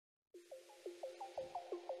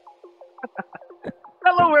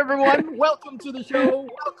Hello, everyone. Welcome to the show.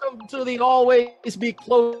 Welcome to the Always Be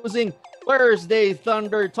Closing Thursday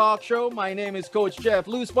Thunder Talk Show. My name is Coach Jeff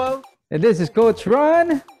Luspo. And this is Coach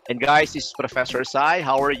Ron. And guys, this is Professor Sai.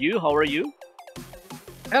 How are you? How are you?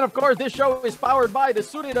 And of course, this show is powered by the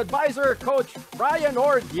student advisor, Coach Brian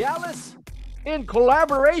Ordiales, in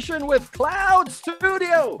collaboration with Cloud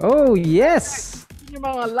Studio. Oh, yes. Yung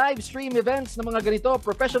mga live stream events na mga ganito,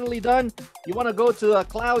 professionally done. You want to go to a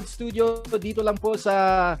Cloud Studio dito lang po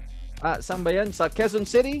sa saan ba yan? Sa Quezon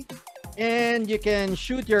City. And you can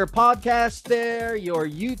shoot your podcast there, your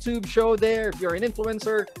YouTube show there. If you're an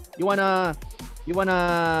influencer, you wanna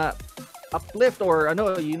uplift or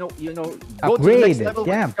go to the next level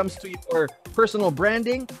when it comes to your personal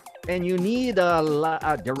branding, and you need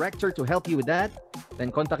a director to help you with that,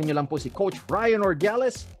 then kontakin nyo lang po si Coach Brian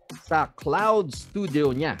Ordiales sa Cloud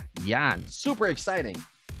Studio niya. Yan, super exciting.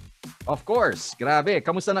 Of course, grabe.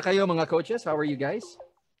 Kamusta na kayo mga coaches? How are you guys?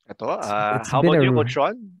 Ito, how about you, Coach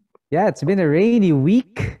Ron? Yeah, it's been a rainy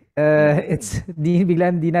week. It's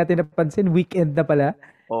biglang di natin napansin, weekend na pala.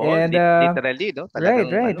 Oh, and literally, no?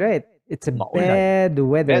 Talagang, right. It's a bad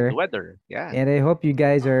weather. Bad weather, yeah. And I hope you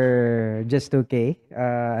guys are just okay.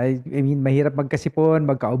 I mean, mahirap magkasipon,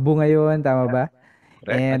 magkaubo ngayon, tama ba?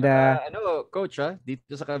 Correct. And Coach,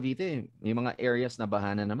 dito sa Cavite, may mga areas na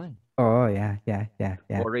bahana naman. Oh, yeah.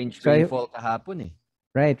 Orange rainfall kahapon eh.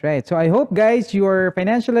 Right. So I hope guys, your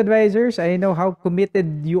financial advisors, I know how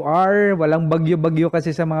committed you are. Walang bagyo-bagyo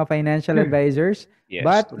kasi sa mga financial advisors. Yes,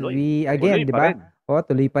 But tuloy. we, again, di ba?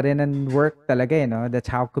 Tuloy pa rin ang work talaga, That's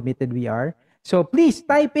how committed we are. So please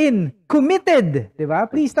type in committed, di ba?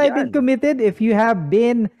 Please type in committed if you have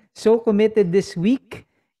been so committed this week.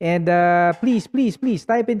 And please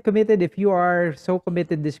type in committed if you are so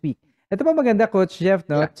committed this week. Ito pa maganda, Coach Jeff,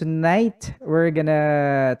 no? Yeah. Tonight,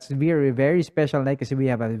 it's very, very special night kasi we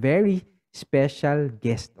have a very special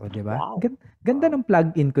guest, di ba? Wow. Ganda ng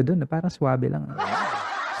plug-in ko dun, parang swabe lang.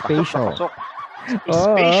 Spatial.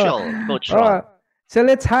 Spatial, Coach Ron. So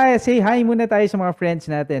let's say hi muna tayo sa mga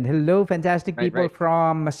friends natin. Hello, fantastic people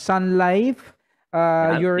from Sun Life.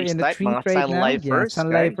 You're in the treat right now.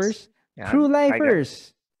 Sun Lifers. True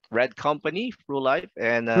Lifers. Red Company, True Life,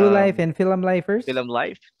 and True Life and Film Lifers. Film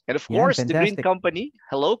Life. And of course, the Green Company.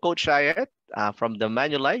 Hello, Coach Ayat, from the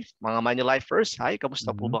Manulife. Mga Manulifers, hi,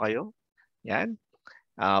 kamusta po ba kayo? Yan.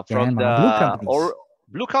 From the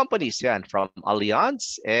Blue Companies, yan. From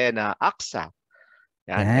Allianz and AXA.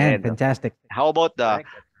 And fantastic. How about the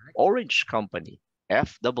Orange Company,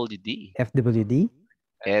 FWD?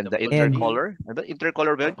 And the Intercolor. The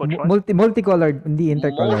Intercolor ba yun, Coach Ron? Multicolored, hindi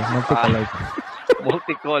intercolor. Multicolored.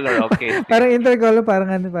 Multicolor, okay. Parang intercolor,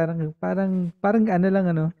 parang ano lang,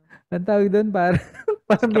 ang tawag doon, parang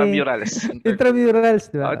intramurals.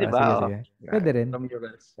 Intramurals, di ba? Oh, diba? Sige. Pwede rin.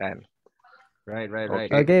 Intramurals. Right.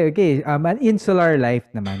 Okay. An insular life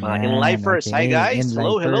naman. Mga in-lifers. Hi guys.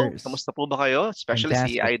 Hello. Kamusta po ba kayo? Especially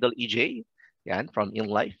si Idol EJ. Yan, from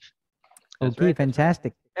InLife. Okay,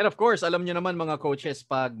 fantastic. And of course, alam nyo naman mga coaches,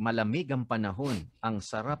 pag malamig ang panahon, ang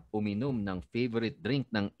sarap uminom ng favorite drink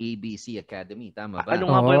ng ABC Academy. Tama ba? Ano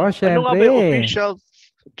nga ba yung official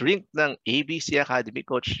drink ng ABC Academy,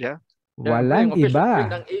 Coach? Walang iba.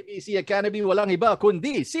 Drink ng ABC Academy, walang iba,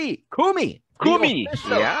 kundi si Kumi.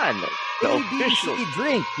 Yan. The ABC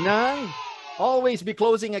drink ng Always Be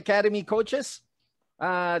Closing Academy coaches.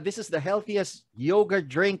 This is the healthiest yogurt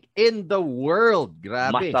drink in the world.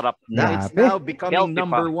 Grabe. Masarap na. It's now becoming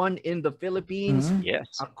number one in the Philippines. Yes.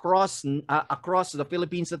 Across the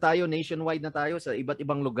Philippines na tayo, nationwide na tayo, sa iba't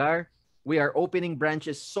ibang lugar. We are opening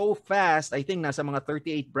branches so fast. I think nasa mga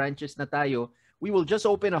 38 branches na tayo. We will just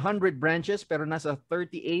open 100 branches pero nasa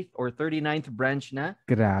 38th or 39th branch na.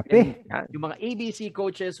 Grabe. And yung mga ABC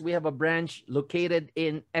coaches, we have a branch located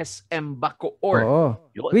in SM Bacoor. Oo.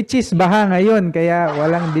 Which is baha ngayon kaya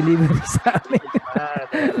walang delivery sa amin.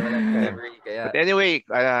 But anyway,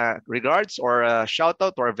 regards or shout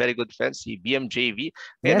out to our very good friends si BMJV.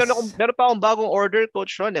 Meron pa akong bagong order,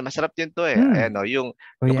 Coach Ron. Masarap din to eh. Ayan, yung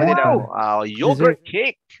yogurt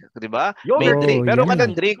cake. Diba? Yogurt drink. Meron ka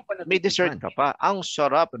ng drink, may dessert ka pa. Ang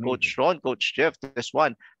sarap, Coach Ron, Coach Jeff. This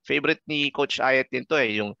one, favorite ni Coach Ayat din to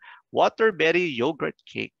eh. Yung waterberry yogurt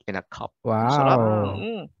cake in a cup. Wow. Sarap.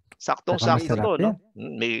 Saktong-sakto to, no?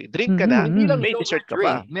 May drink ka na, may dessert ka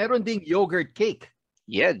pa. Meron ding yogurt cake.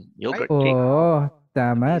 Yan, yogurt cake. Oh,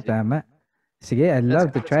 tama. Sige, I'd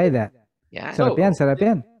love to try that. Yeah. Sarap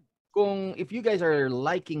yan. If you guys are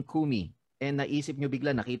liking Kumi and naisip nyo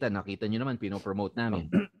bigla, nakita nyo naman, pinopromote namin,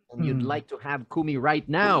 and you'd like to have Kumi right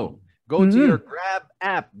now, go to your Grab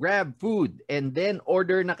app, Grab Food, and then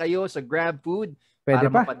order na kayo sa Grab Food. Pwede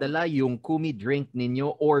para pa. mapadala yung Kumi drink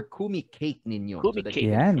ninyo or Kumi cake ninyo. Kumi cake.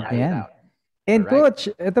 Yan. And Alright. coach,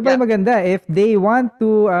 ito pa yung maganda. If they want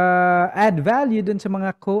to add value dun sa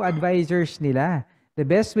mga co-advisors nila, the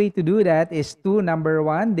best way to do that is to, number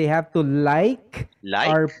one, they have to like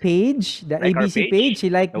our page, the ABC page.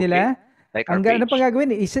 I-like nila. Like ang ano pa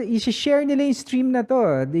gagawin? I-share nila yung stream na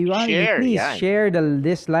to. Do you want? Please share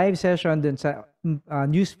this live session dun sa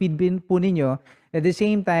newsfeed po ninyo. At the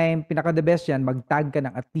same time, pinaka-the best yan, mag-tag ka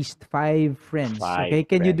ng at least 5 friends. Okay?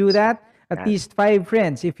 Can you do that? At least 5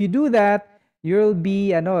 friends. If you do that, you will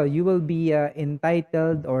be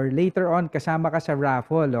entitled or later on kasama ka sa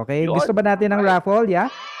raffle, okay? Gusto ba natin ng raffle?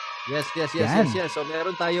 Yeah? Yes. So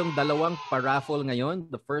meron tayong 2 pa-raffle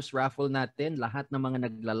ngayon. The first raffle natin, lahat ng mga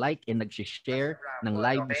nagla-like and nag-share ng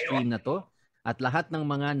live stream na to at lahat ng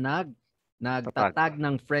mga nagtatag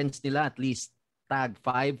ng friends nila, at least tag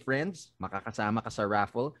 5 friends, makakasama ka sa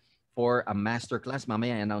raffle for a masterclass.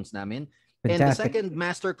 Mamaya i-announce namin. Fantastic. And the second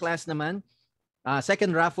masterclass naman,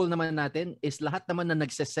 second raffle naman natin is lahat naman na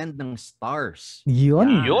nagsesend ng stars.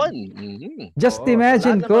 Yun. Just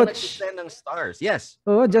imagine, lahat coach. Nagsesend ng stars. Yes.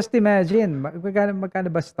 Oh, just imagine.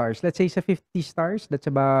 Magkano ba stars? Let's say sa 50 stars,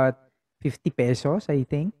 that's about 50 pesos, I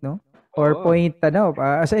think, no? Or 25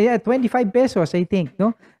 pesos, I think,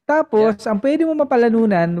 no? Tapos, ang pwede mo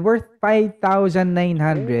mapalanunan worth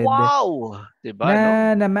 5,900. Wow! Diba,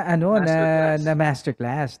 na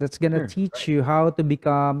masterclass. That's gonna teach you how to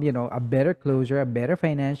become, a better closer, a better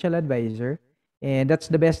financial advisor. And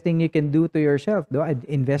that's the best thing you can do to yourself, do?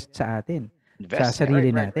 Invest sa atin. Sa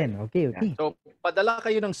sarili natin. Okay. So, padala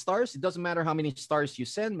kayo ng stars. It doesn't matter how many stars you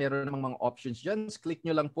send. Meron namang mga options dyan. Click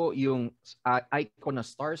nyo lang po yung icon na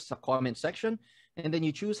stars sa comment section. And then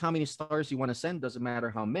you choose how many stars you want to send. Doesn't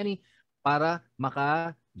matter how many. Para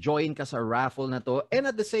maka-join ka sa raffle na to. And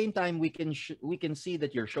at the same time, we can see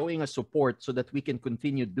that you're showing us support so that we can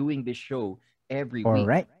continue doing this show every week.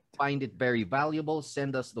 Right. Find it very valuable.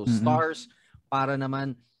 Send us those stars para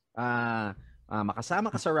naman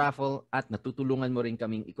makasama ka sa raffle at natutulungan mo rin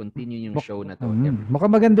kaming i-continue yung show na to.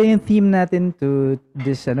 Mukhang maganda yung theme natin to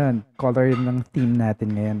this color ng theme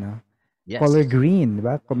natin ngayon, no? Yes. Color green, di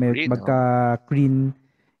ba? Kung may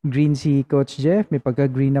green si Coach Jeff, may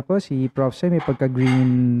pagka-green ako, si Prof. Sai, may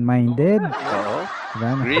pagka-green-minded.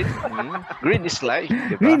 Diba? Green is life,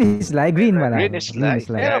 diba? Green is life, green wala. Green is life.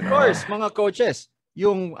 And of course, mga coaches,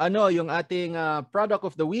 yung ating product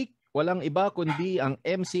of the week, walang iba kundi ang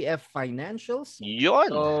MCF Financials.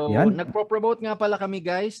 Yun. So, nagpo-promote nga pala kami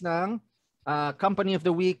guys ng Company of the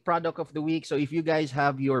Week, Product of the Week. So if you guys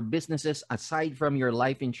have your businesses aside from your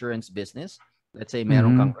life insurance business, let's say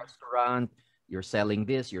meron kang restaurant, you're selling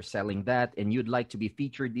this, you're selling that, and you'd like to be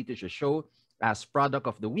featured dito sa show as Product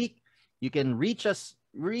of the Week, you can reach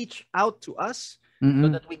out to us so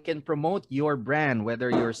that we can promote your brand, whether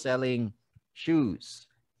you're selling shoes,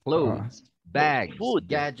 clothes, bags, food,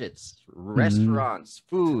 gadgets, restaurants,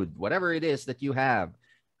 food, whatever it is that you have,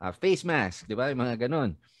 face mask, di ba? Mga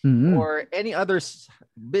ganun. Or any other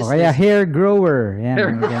business. O kaya hair grower.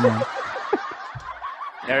 Yan,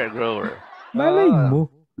 hair grower. Malay mo.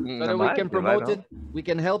 So that we can promote it. We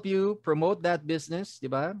can help you promote that business, di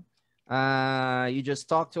ba? You just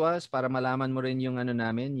talk to us para malaman mo rin yung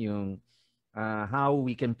namin, yung how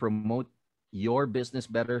we can promote your business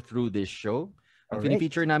better through this show. Ang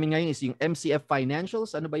feature namin ngayon is yung MCF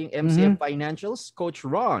Financials. Ano ba yung MCF Financials? Coach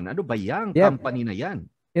Ron, ano ba yung company na yan?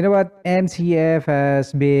 You know what? MCF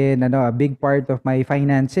has been a big part of my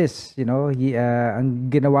finances. Ang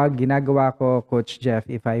ginagawa ko, Coach Jeff,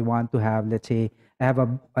 if I want to have, let's say, I have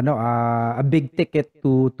a big ticket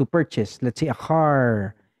to purchase, let's say a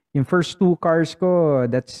car. Yung first 2 cars ko,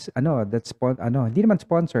 hindi naman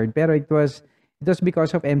sponsored, pero it was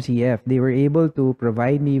because of MCF. They were able to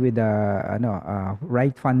provide me with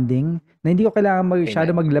right funding na hindi ko kailangan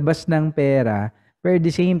masyado maglabas ng pera, pero at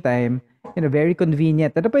the same time, very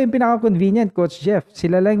convenient. Ano pa yung pinaka-convenient, Coach Jeff?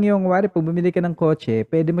 Sila lang yung, pag bumili ka ng kotse,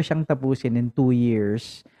 pwede mo siyang tapusin in 2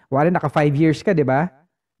 years. Naka 5 years ka, di ba?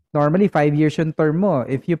 Normally, 5 years yung term mo.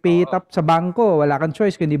 If you pay it up sa bangko, wala kang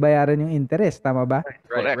choice kundi bayaran yung interest. Tama ba?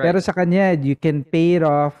 Right. Pero sa kanya, you can pay it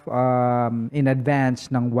off in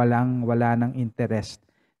advance ng wala ng interest.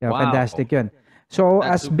 Wow. Fantastic yun. So,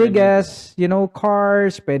 that's as big as,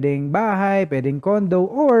 cars, pwedeng bahay, pwedeng condo,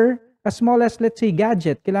 or as small as, let's say,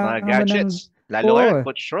 gadget. Kailangan gadgets. Lalo ngayon,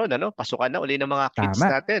 Coach Ron, pasukan na uli ng mga kids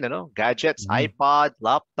natin, gadgets, iPod,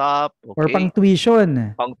 laptop, okay. Or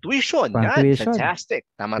pang-tuition. Pang-tuition, yan, fantastic.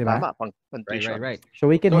 Tama, pang-tuition. Right. So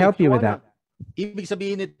we can help you with that. Ibig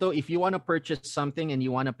sabihin nito, if you want to purchase something and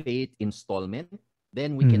you want to pay it installment,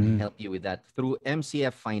 then we can help you with that through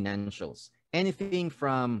MCF Financials. Anything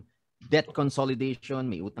from debt consolidation,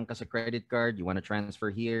 may utang ka sa credit card, you want to transfer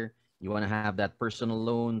here, you want to have that personal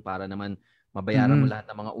loan para naman mabayaran mo lahat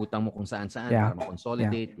ng mga utang mo kung saan-saan para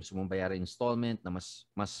ma-consolidate, gusto mong bayaran installment na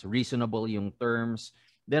mas reasonable yung terms,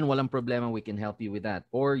 then walang problema, we can help you with that.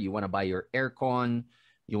 Or you want to buy your aircon,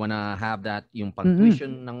 you want to have that yung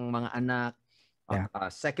pang-tuition ng mga anak,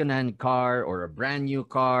 a second-hand car or a brand new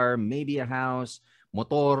car, maybe a house,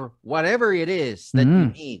 motor, whatever it is that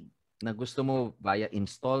you need na gusto mo via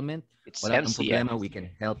installment, wala nang problema, we can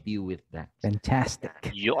help you with that. Fantastic.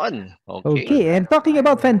 Yun. Okay, and talking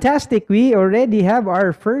about fantastic, we already have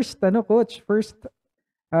our first, Coach,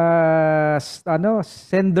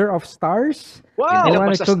 sender of stars. Wow! Hindi lang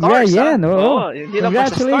basta stars, hindi lang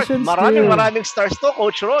basta stars. Maraming stars to,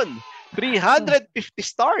 Coach Ron. 350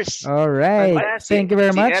 stars. All right. Thank you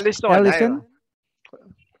very much, Ellison.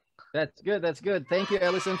 That's good. Thank you,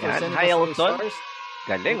 Ellison, for sending us stars.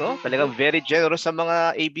 Galing, Talagang very generous sa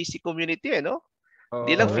mga ABC community, no?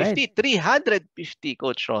 Hindi lang 50, 350,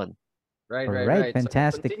 Coach Ron. Right.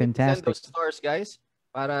 Fantastic. So send those stars, guys,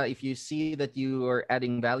 para if you see that you are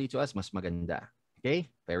adding value to us, mas maganda. Okay?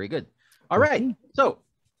 Very good. All right. So,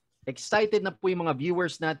 excited na po yung mga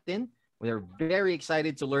viewers natin. We are very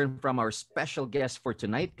excited to learn from our special guest for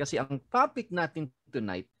tonight kasi ang topic natin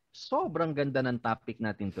tonight, sobrang ganda ng topic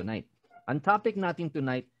natin tonight. Ang topic natin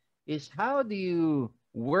tonight is how do you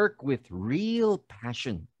work with real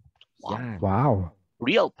passion? Wow.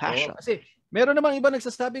 Real passion. Kasi meron namang iba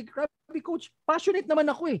nagsasabi, grabe coach, passionate naman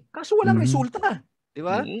ako kaso walang resulta. Di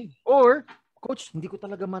ba? Or, coach, hindi ko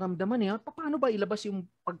talaga maramdaman paano ba ilabas yung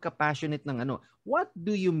pagka-passionate ng ano? What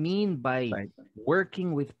do you mean by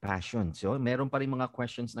working with passion? So, meron pa rin mga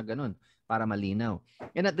questions na ganun para malinaw.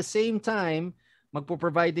 And at the same time,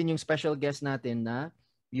 magpo-provide din yung special guest natin na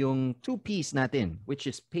yung 2Ps natin, which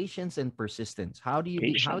is patience and persistence. How do you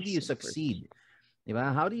succeed? Diba?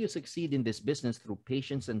 How do you succeed in this business through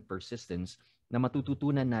patience and persistence na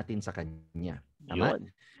matututunan natin sa kanya? Tama?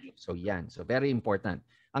 So yan. So very important.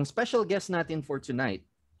 Ang special guest natin for tonight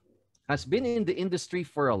has been in the industry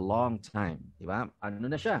for a long time. Diba? Ano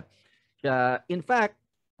na siya? In fact,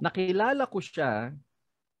 nakilala ko siya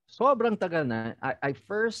sobrang tagal na. I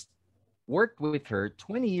first worked with her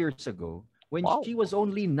 20 years ago when she was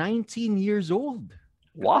only 19 years old.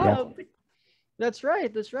 Wow. That's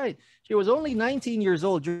right. She was only 19 years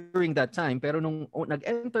old during that time. Pero nung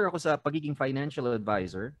nag-enter ako sa pagiging financial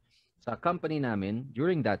advisor sa company namin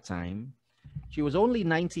during that time, she was only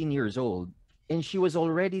 19 years old and she was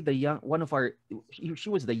already she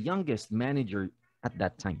was the youngest manager at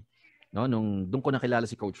that time. No, doon ko nakilala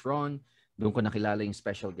si Coach Ron, doon ko nakilala yung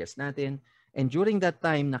special guest natin. And during that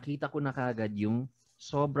time, nakita ko na kagad yung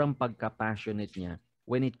sobrang pagka-passionate niya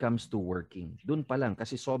when it comes to working. Doon pa lang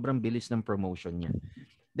kasi sobrang bilis ng promotion niya.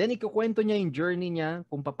 Then ikukwento niya yung journey niya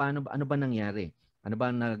kung paano ano ba nangyari. Ano ba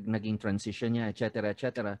naging transition niya,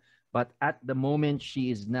 etc. But at the moment she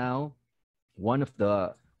is now one of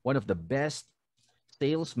the best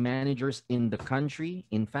sales managers in the country.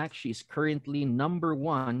 In fact, she is currently number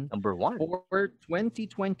one for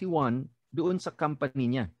 2021 doon sa company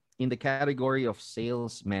niya in the category of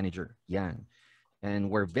sales manager. Yan.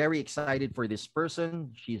 And we're very excited for this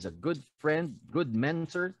person. She's a good friend, good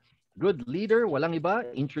mentor, good leader. Walang iba.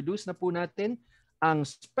 Introduce na po natin ang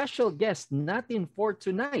special guest natin for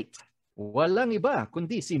tonight. Walang iba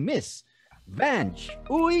kundi si Miss Vange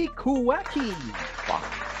Uy-Kuwaki. Wow.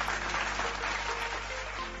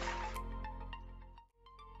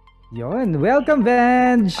 Yon, welcome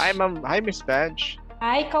Vange. Hi Miss Vange.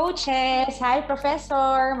 Hi, coaches! Hi,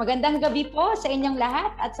 Professor! Magandang gabi po sa inyong lahat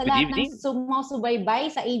at sa lahat ng sumusubaybay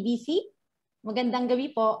sa ABC. Magandang gabi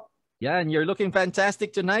po. Yan, you're looking fantastic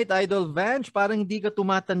tonight, Idol Vange. Parang hindi ka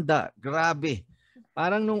tumatanda. Grabe.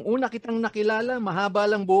 Parang nung una kitang nakilala, mahaba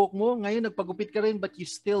lang buhok mo. Ngayon nagpagupit ka rin but you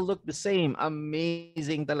still look the same.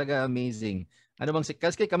 Amazing talaga, amazing. Ano bang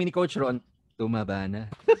kasi kami ni Coach Ron, tumaba na.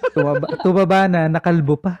 Tumaba na,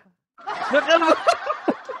 nakalbo pa. Nakalbo.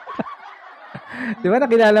 Di ba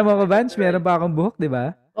nakilala mo ako, Vance? Meron pa akong buhok, di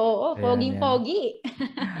ba? Oo, pogi-pogi.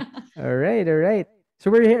 All right. So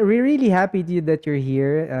we're really happy that you're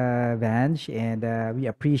here, Vance, and we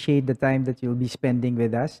appreciate the time that you'll be spending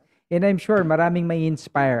with us. And I'm sure maraming may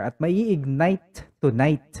inspire at may ignite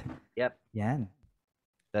tonight. Yep. Yan.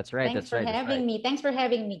 That's right. Thanks for having me. Thanks for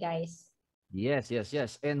having me, guys. Yes.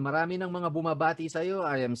 And marami ng mga bumabati sa'yo.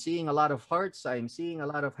 I am seeing a lot of hearts. I am seeing a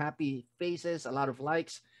lot of happy faces, a lot of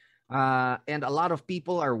likes. And a lot of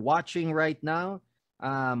people are watching right now.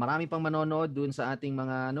 Marami pang manonood dun sa ating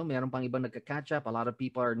mga meron pang ibang nagka-catch up. A lot of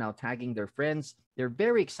people are now tagging their friends. They're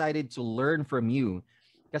very excited to learn from you.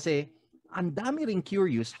 Kasi ang dami ring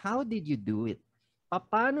curious, how did you do it?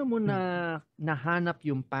 paano mo nahanap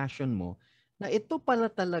yung passion mo na ito pala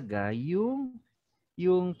talaga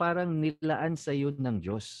yung parang nilaan sa iyo ng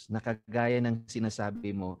Diyos na kagaya ng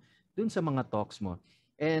sinasabi mo dun sa mga talks mo.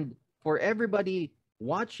 And for everybody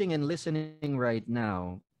watching and listening right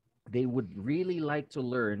now, they would really like to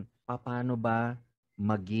learn paano ba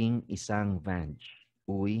maging isang Vange.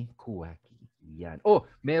 Uy, kuwaki. Yan. Oh,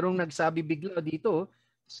 merong nagsabi bigla dito,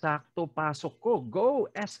 sakto pasok ko. Go,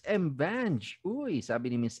 SM Vange. Uy,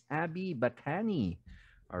 sabi ni Miss Abby Bacani.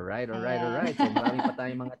 Alright. So marami pa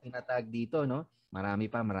tayong mga tinatag dito, no? Marami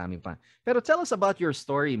pa. Pero tell us about your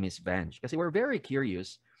story, Miss Vange. Kasi we're very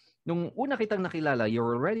curious. Nung una kitang nakilala,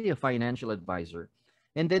 you're already a financial advisor.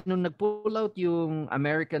 And then nung nag-pull out yung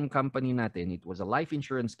American company natin, it was a life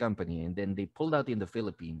insurance company, and then they pulled out in the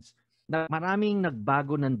Philippines, na maraming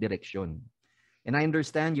nagbago ng direksyon. And I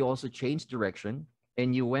understand you also changed direction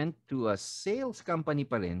and you went to a sales company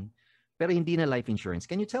pa rin, pero hindi na life insurance.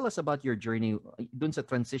 Can you tell us about your journey dun sa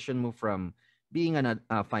transition mo from being a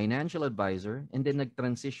financial advisor and then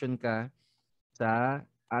nag-transition ka sa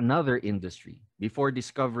another industry before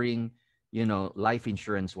discovering, life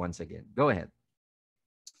insurance once again? Go ahead.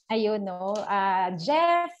 Ayun, no.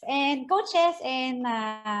 Jeff and coaches and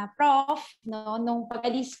prof, no, nung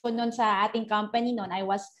pag-alis ko noon sa ating company noon, I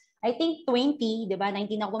think 20, di ba?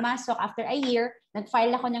 19 ako pumasok. After a year,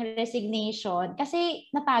 nag-file ako ng resignation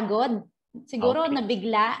kasi napagod. Siguro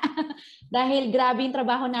nabigla dahil grabe yung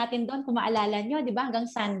trabaho natin doon. Kung maalala nyo, di ba? Hanggang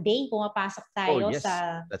Sunday, pumapasok tayo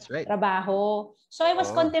sa trabaho. So I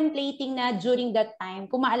was contemplating na during that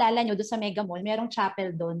time, kung maalala nyo, doon sa Mega Mall, merong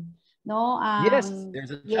chapel doon. No? Yes, there's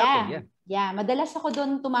a chapel, yeah. Madalas ako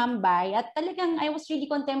doon tumambay at talagang I was really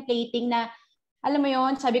contemplating na, alam mo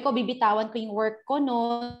yon, sabi ko, bibitawan ko yung work ko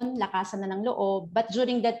noon, lakasan na ng loob. But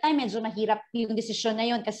during that time, medyo mahirap yung desisyon na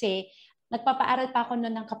yon kasi nagpapaaral pa ako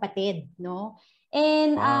noon ng kapatid, no?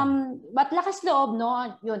 And but lakas loob,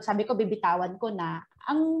 no? Yun, sabi ko bibitawan ko na.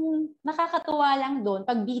 Ang nakakatuwa lang doon,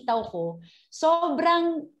 pag bitaw ko,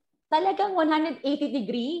 sobrang talagang 180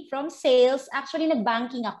 degree from sales, actually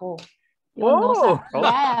nag-banking ako.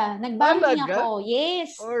 Nag-banking ako.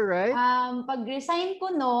 Yes. Alright. Pag-resign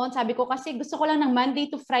ko noon, sabi ko kasi gusto ko lang ng Monday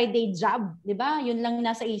to Friday job, 'di ba? Yun lang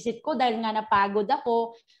nasa isip ko dahil nga napagod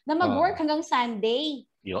ako na mag-work hanggang Sunday.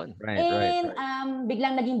 Yun. Right.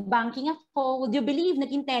 Biglang naging banking ako. Would you believe,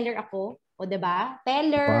 naging teller ako? O, 'di ba?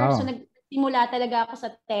 Teller. Wow. So nagsimula talaga ako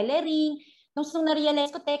sa tellering. Nung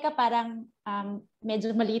na-realize ko, teka, parang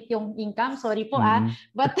medyo maliit yung income. Sorry po,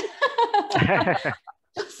 But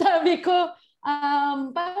sabi ko,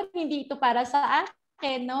 parang hindi ito para sa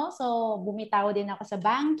akin, no? So, bumitaw din ako sa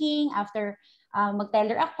banking. After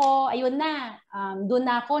mag-teller ako, ayun na. Doon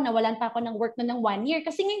na ako, nawalan pa ako ng work na ng 1 year.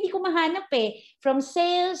 Kasi nga hindi ko mahanap From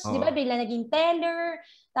sales, di ba, bigla naging teller.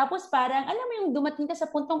 Tapos parang, alam mo yung dumating ka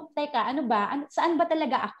sa puntong, teka, ano ba? Saan ba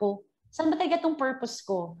talaga ako? Saan ba talaga itong purpose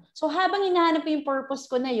ko? So habang hinahanap ko yung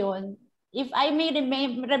purpose ko na yon, if I may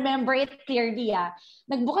remember it clearly,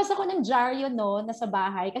 nagbukas ako ng dyaryo nasa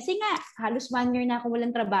bahay. Kasi nga, halos 1 year na ako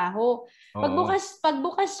walang trabaho.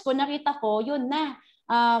 Pagbukas ko, nakita ko, yun na,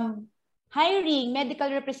 hiring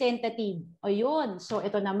medical representative. O yun. So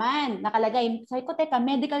ito naman, nakalagay. Sabi ko, teka,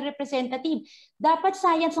 medical representative. Dapat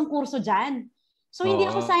science ang kurso dyan. So hindi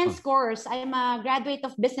ako science course. I'm a graduate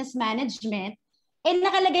of business management. And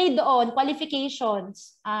nakalagay doon,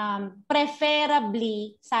 qualifications,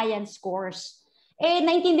 preferably science course.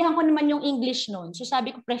 Naintindihan ko naman yung English noon. So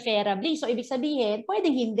sabi ko preferably. So ibig sabihin,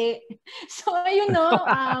 pwedeng hindi. So ayun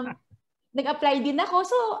nag-apply din ako.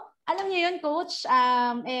 So alam niyo yun, coach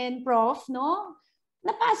and prof, no?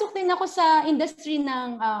 Napasok din ako sa industry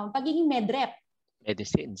ng pagiging medrep.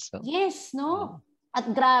 Medicines. No? Yes, no? At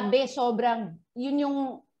grabe, sobrang, yun yung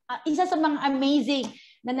isa sa mga amazing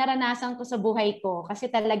na naranasan ko sa buhay ko. Kasi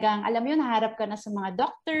talagang, alam mo yun, naharap ka na sa mga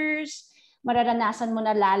doctors, mararanasan mo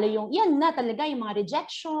na lalo yung, yan na talaga, yung mga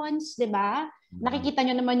rejections, di ba? Nakikita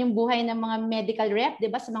nyo naman yung buhay ng mga medical rep, di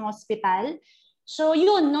ba, sa mga hospital. So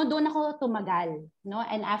yun, no, doon ako tumagal. No?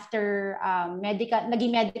 And after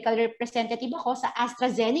naging medical representative ako sa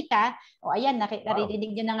AstraZeneca, ayan,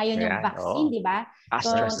 narinig nyo na ngayon yung vaccine, di ba?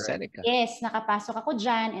 AstraZeneca. So, yes, nakapasok ako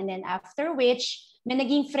dyan. And then after which, may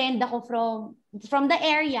naging friend ako from the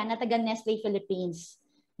area na taga Nestle Philippines.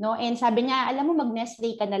 No? And sabi niya, alam mo,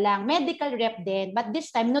 mag-Nestle ka na lang. Medical rep din, but this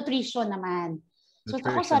time, nutrition naman. So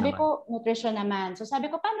sabi ko, nutrition naman. So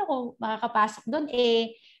sabi ko, paano ko makakapasok doon?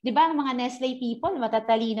 Di ba, mga Nestle people,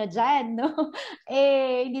 matatalino dyan, no?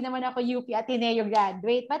 Hindi naman ako UP Ateneo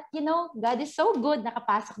graduate. But, you know, God is so good,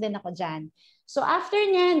 nakapasok din ako dyan. So after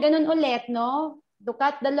nyan, ganun ulit, no? To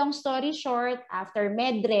cut the long story short, after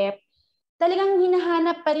medrep, talagang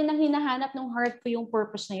hinahanap pa rin ng hinahanap ng heart ko yung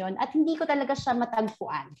purpose na yon at hindi ko talaga siya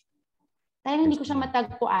matagpuan. Talagang hindi ko siya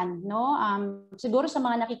matagpuan, no? Siguro sa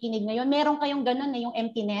mga nakikinig ngayon, meron kayong ganun na yung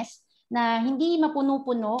emptiness na hindi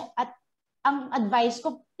mapuno-puno at ang advice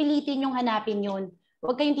ko, pilitin yung hanapin yun.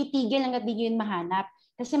 Huwag kayong titigil hanggat di yun mahanap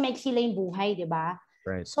kasi maiksi lang yung buhay, di ba?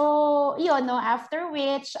 Right. So, yun, no? After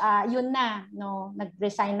which, yun na, no?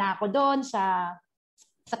 Nag-resign na ako doon sa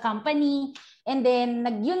company. And then,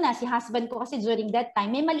 yun na, si husband ko kasi during that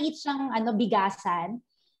time, may maliit siyang bigasan.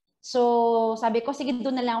 So, sabi ko, sige,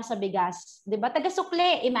 doon na lang ako sa bigas. Diba?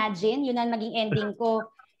 Taga-sukli, imagine, yun ang naging ending ko.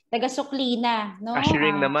 Taga-sukli na. No?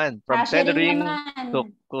 Cashiering naman. From tendering to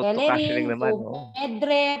cashiering naman. To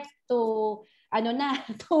medrep, to,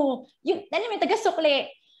 taga-sukli.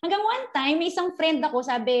 Hanggang one time, may isang friend ako,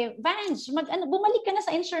 sabi, Vange, bumalik ka na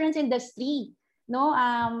sa insurance industry. No?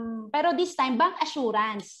 Pero this time, bank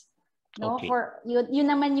assurance. No? Okay. For, yun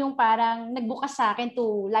naman yung parang nagbukas sa akin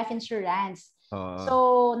to life insurance.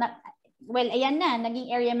 So, ayan na, naging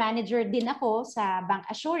area manager din ako sa bank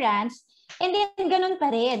assurance. And then, ganun pa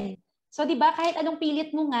rin. So, di ba, kahit anong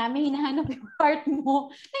pilit mo nga, may hinahanap yung part mo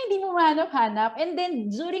na hindi mo mahanap-hanap. And then,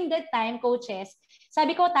 during that time, coaches,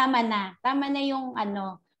 sabi ko, tama na. Tama na yung,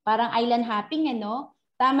 parang island hopping,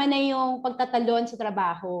 Tama na yung pagtatalon sa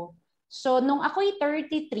trabaho. So, nung ako'y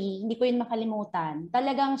 33, hindi ko yun makalimutan.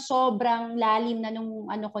 Talagang sobrang lalim na nung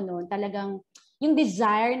ko noon. Talagang yung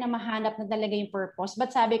desire na mahanap na talaga yung purpose. But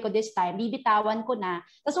sabi ko this time, bibitawan ko na.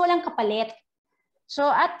 Tapos walang kapalit. So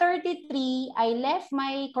at 33, I left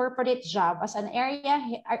my corporate job as an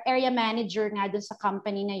area manager nga dun sa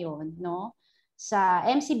company na yon, no? Sa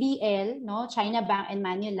MCBL, no? China Bank and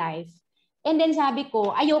Manulife. And then sabi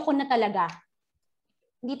ko, ayoko na talaga.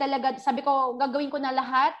 Hindi talaga, sabi ko, gagawin ko na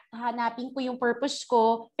lahat, hanapin ko yung purpose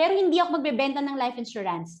ko, pero hindi ako magbebenta ng life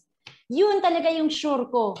insurance. Yun talaga yung sure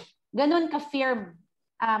ko. Ganon ka-firm,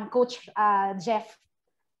 Coach Jeff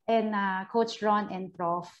and Coach Ron and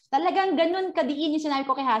Prof. Talagang ganon kadiin yung sinabi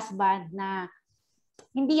ko kay husband na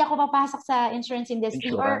hindi ako papasok sa insurance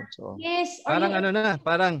industry. Yes. Parang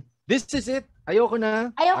parang, this is it. Ayoko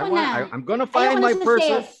na. I'm gonna find my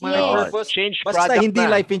purpose. Change basta product hindi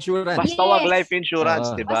na. Life insurance. Basta wag life insurance,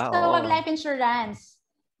 diba? Basta wag life insurance.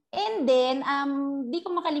 And then, di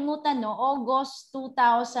ko makalimutan, no, August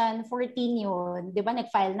 2014 yun. Di ba,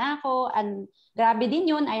 nag-file na ako. And grabe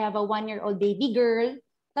din yun. I have a 1-year-old baby girl.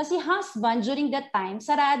 Tapos si husband, during that time,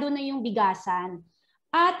 sarado na yung bigasan.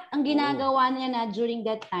 At ang ginagawa niya na during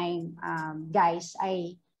that time, guys,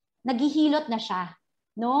 ay naghihilot na siya.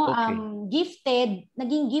 No? Okay.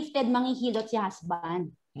 Naging gifted manghihilot si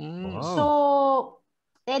husband. Wow. So,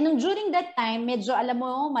 nung during that time, medyo alam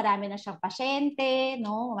mo, marami na siyang pasyente,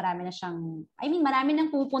 no? Marami nang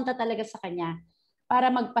pupunta talaga sa kanya para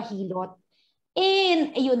magpahilot.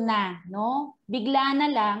 And ayun na, no? Bigla na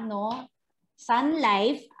lang, no? Sun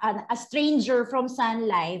Life, a stranger from Sun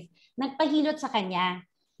Life, nagpahilot sa kanya.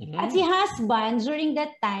 At si husband, during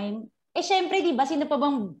that time, syempre, di ba, sino pa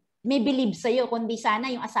bang may believe sa'yo, kundi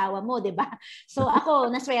sana yung asawa mo, di ba? So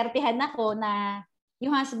ako, naswertehan ako na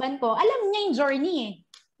yung husband ko, alam niya yung journey eh.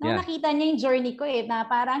 No, nakita niya yung journey ko na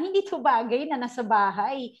parang hindi to bagay na nasa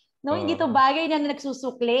bahay. No, hindi to bagay na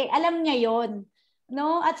nagsusukli. Alam niya yon.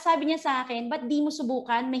 No, at sabi niya sa akin, ba't di mo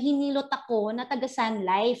subukan? May hinilot ako na taga Sun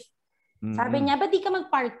Life. Sabi niya, ba't di ka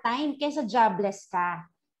mag-part-time kaysa jobless ka?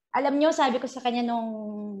 Alam niyo, sabi ko sa kanya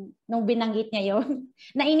nung binanggit niya yon,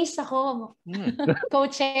 nainis ako.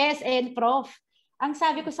 Coaches and prof. Ang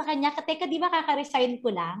sabi ko sa kanya, teka, di ba kaka-resign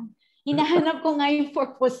ko lang? Hinahanap ko nga yung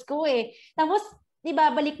purpose ko eh. Tapos, di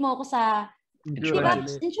ba, balik mo ako sa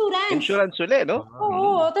insurance. Insurance ulit, no?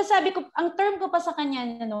 Oo. Tapos sabi ko, ang term ko pa sa kanya,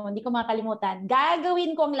 hindi ko makalimutan,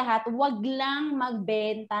 gagawin ko ang lahat, wag lang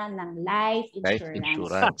magbenta ng life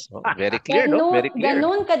insurance. Oh, very clear, no? Very clear.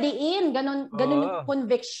 Ganun kadiin, ganun yung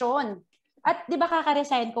conviction. At di ba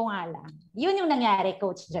kaka-resign ko nga lang. Yun yung nangyari,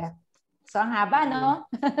 Coach Jeff. So, ang haba, no?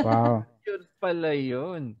 Wow. Yun pala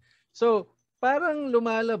yun. So, parang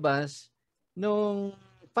lumalabas nung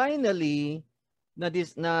finally,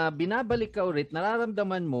 na binabalik ka ulit,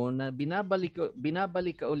 nararamdaman mo na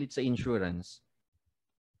binabalik ka ulit sa insurance.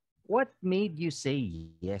 What made you say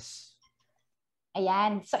yes?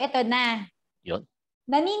 Ayan. So, ito na. Yun.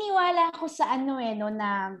 Naniniwala ako sa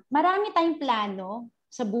na marami tayong plano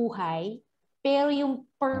sa buhay, pero yung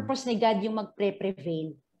purpose ni God yung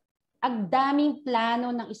magpre-prevail. Ang daming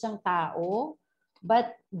plano ng isang tao,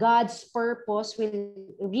 but God's purpose will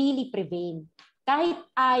really prevail. Kahit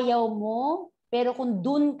ayaw mo, pero kung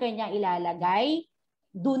dun ka niya ilalagay,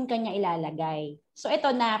 So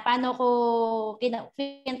ito na, paano ko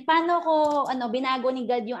binago ni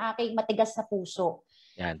God yung aking matigas na puso.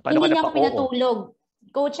 Yan. Hindi niya ako pinatulog.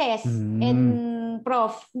 Coaches and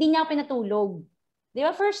prof, hindi niya ako pinatulog. Di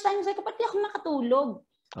ba? First time, sabi ko, pati ako makatulog.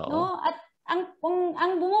 No? At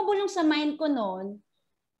ang bumubulong sa mind ko noon,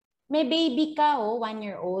 may baby ka,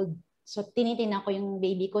 1-year-old. So, tinitingnan ko yung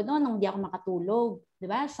baby ko noon nung di ako makatulog. Di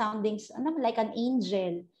ba? Sounding like an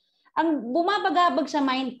angel. Ang bumabagabag sa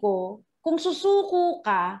mind ko, kung susuko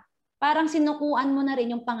ka, parang sinukuan mo na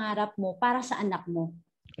rin yung pangarap mo para sa anak mo.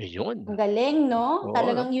 Ayun. Ang galing, no?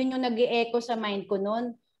 Talagang yun yung nag-e-echo sa mind ko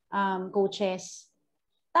noon, coaches.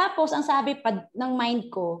 Tapos, ang sabi pa ng mind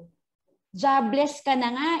ko, jobless ka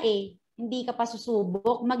na nga eh. Hindi ka pa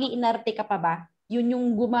susubok. Mag-iinarte ka pa ba? Yun yung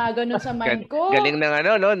gumagano sa mind ko. Galing ng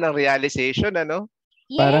ng realization,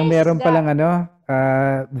 Yes, parang meron palang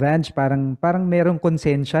Vange, parang merong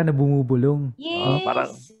konsensya na bumubulong.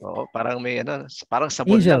 Yes. Parang may parang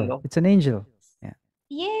sabon angel. lang, no? It's an angel. Yeah.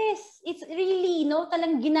 Yes, it's really,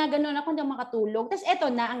 talang ginaganon ako hindi makatulog. Tapos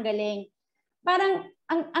eto na, ang galing. Parang,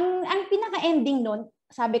 ang pinaka-ending nun,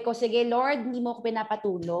 sabi ko, sige Lord, hindi mo ako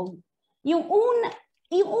pinapatulog. Yung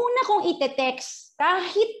una kong ite-text,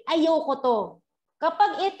 kahit ayoko to,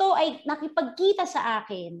 kapag ito ay nakipagkita sa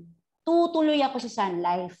akin, tutuloy ako sa Sun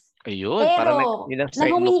Life. Ayun, pero, parang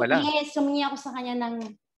sign mo pala. Yes, humingi ako sa kanya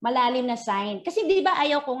ng malalim na sign. Kasi di ba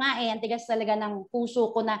ayaw ko nga ang tigas talaga ng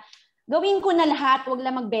puso ko na gawin ko na lahat, wag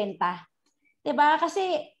lang magbenta. Di ba?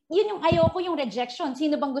 Kasi yun yung ayaw ko, yung rejection.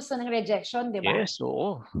 Sino bang gusto ng rejection, di ba? Yes,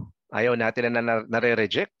 oo. Ayaw natin na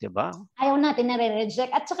nare-reject, di ba? Ayaw natin na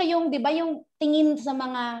nare-reject. At saka yung, di ba, yung tingin sa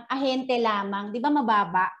mga ahente lamang, di ba,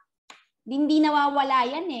 mababa? Hindi nawawala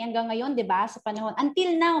yan hanggang ngayon, 'di ba? Sa panahon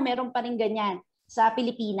until now meron pa rin ganyan sa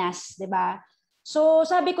Pilipinas, 'di ba? So,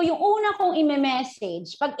 sabi ko yung una kong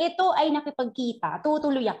i-message, pag ito ay nakipagkita,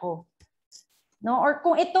 tutuloy ako. No? Or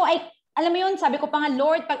kung ito ay alam mo 'yun, sabi ko pa nga,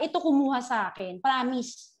 Lord, pag ito kumuha sa akin,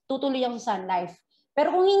 promise, tutuloy ako sa Sun Life.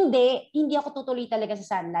 Pero kung hindi ako tutuloy talaga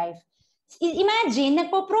sa Sun Life. Imagine,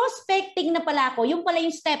 nagpo-prospecting na pala ako. Yung pala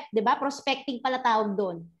yung step, 'di ba? Prospecting pala tawag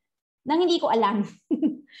doon. Nang hindi ko alam.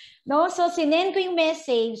 No, so sinend ko yung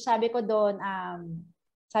message, sabi ko doon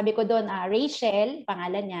Rachel,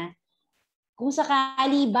 pangalan niya, kung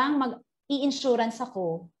sakali bang mag-i-insurance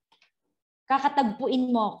ako,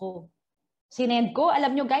 kakatagpuin mo ako. Sinend ko,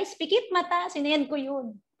 alam nyo guys, pikit mata, sinend ko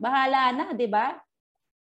yun. Bahala na, 'di ba?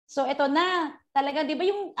 So ito na, talaga 'di ba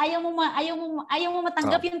yung ayaw mo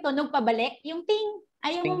matanggap yung tunog pabalik, yung ting,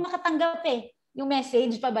 ayaw mo makatanggap yung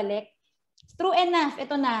message pabalik. True enough,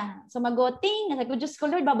 ito na. Sumagoting. Sabi ko, Diyos ko,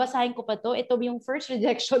 Lord, babasahin ko pa to. Ito yung first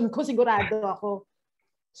rejection ko, sigurado ako.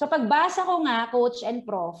 So pagbasa ko nga, coach and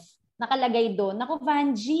prof, nakalagay doon, naku,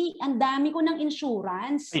 Vanji, ang dami ko ng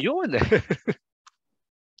insurance. Ayun.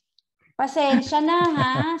 Pasensya na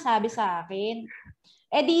ha, sabi sa akin.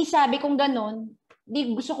 Di sabi kong ganun,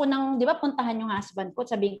 di gusto ko nang, di ba, puntahan yung husband ko.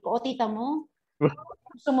 Sabihin ko, tita mo,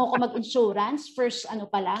 gusto mo ko mag-insurance, first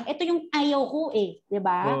pa lang. Ito yung ayaw ko di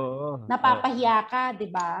ba? Napapahiya ka, di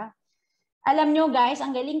ba? Alam nyo guys, ang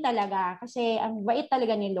galing talaga kasi ang bait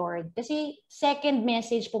talaga ni Lord. Kasi second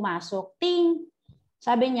message pumasok, ting,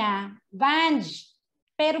 sabi niya, Vange,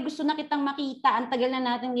 pero gusto na kitang makita, ang tagal na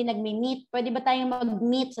natin hindi nagmi-meet. Pwede ba tayong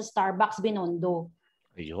mag-meet sa Starbucks Binondo?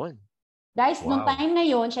 Ayun. Guys, nung time na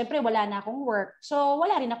yon, syempre wala na akong work. So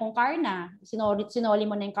wala rin akong car na. Sinoli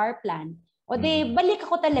mo na yung car plan. O balik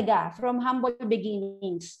ako talaga from humble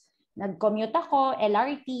beginnings. Nag-commute ako,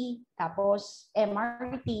 LRT, tapos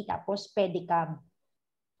MRT, tapos pedicab.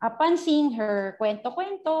 Upon seeing her,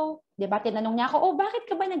 kwento-kwento, di ba, tinanong niya ako, bakit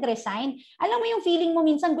ka ba nag-resign? Alam mo yung feeling mo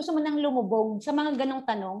minsan, gusto mo nang lumubog sa mga ganong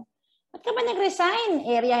tanong. Ba't ka ba nag-resign?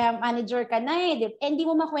 Area manager ka na hindi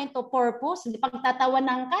mo makwento purpose,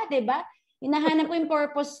 pagtatawanan ka, di ba? Hinahanap ko yung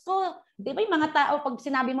purpose ko. Di ba yung mga tao, pag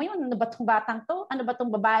sinabi mo yun, ano ba itong batang to? Ano ba itong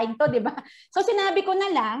babaeng to? Di ba? So sinabi ko na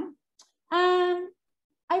lang,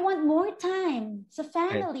 I want more time sa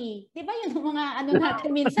family. Di ba yun mga natin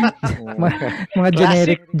minsan? mga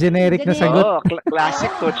generic na sagot.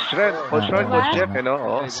 Classic coach Ren. Coach Jeff,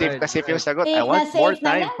 safe na safe yung sagot. I want more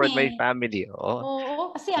time for my family.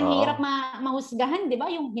 Oo, kasi ang hirap mahusgahan, di ba?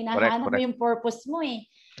 Yung hinahanap mo yung purpose mo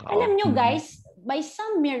Alam nyo guys, by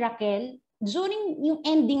some miracle, during yung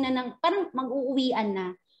ending na parang mag-uuwian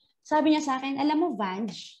na, sabi niya sa akin, alam mo,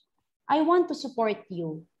 Vange, I want to support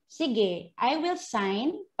you. Sige, I will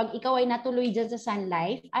sign, pag ikaw ay natuloy dyan sa Sun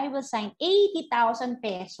Life, I will sign 80,000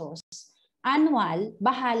 pesos annual,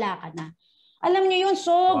 bahala ka na. Alam niyo yun,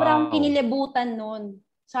 sobrang kinilibutan nun.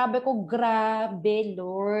 Sabi ko, grabe,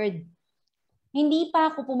 Lord. Hindi pa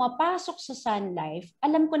ako pumapasok sa Sun Life.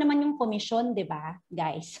 Alam ko naman yung komisyon, di ba,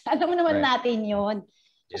 guys? Alam mo naman natin yun.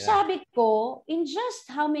 So sabi ko, in just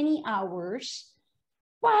how many hours,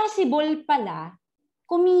 possible pala,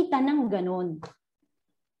 kumita ng ganun.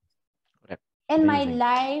 Correct. And my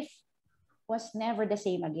life was never the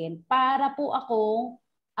same again. Para po akong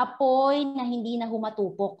apoy na hindi na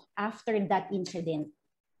humatupok after that incident.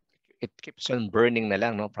 It keeps on burning na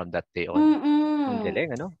lang, no, from that day on. Ang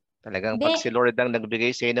galing, ano? Talagang pag si Lord ang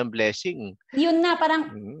nagbigay sa'yo ng blessing. Yun na,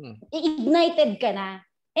 parang ignited ka na.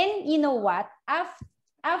 And you know what?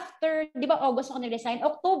 After, di ba August ako nag-resign?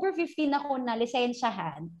 October 15 ako na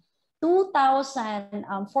lisensyahan. 2014,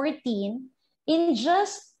 in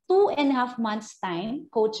just 2.5 months time,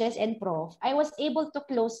 coaches and prof, I was able to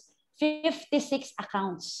close 56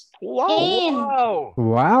 accounts. Wow!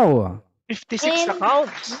 Wow! 56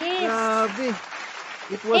 accounts? Yes.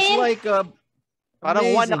 It was like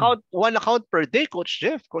parang one account per day, Coach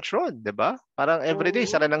Jeff, Coach Ron, di ba? Parang everyday,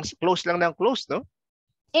 close lang ng close, no?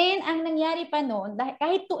 And ang nangyari pa noon,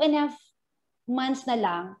 kahit 2.5 months na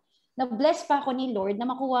lang, na-bless pa ako ni Lord na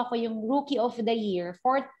makuha ko yung Rookie of the Year,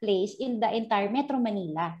 4th place in the entire Metro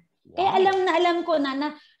Manila. Wow. Kaya alam ko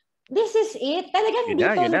na this is it. Talagang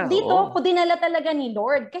dito ako dinala talaga ni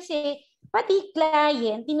Lord. Kasi pati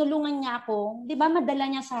client, tinulungan niya ako, di ba, madala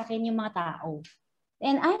niya sa akin yung mga tao.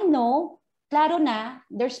 And I know, klaro na,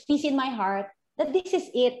 there's peace in my heart that this is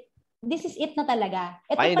it. This is it na talaga.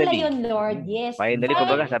 Ito finally. Pala yun, Lord. Yes. Finally,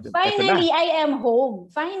 I am home.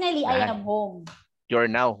 Finally, I am home. You're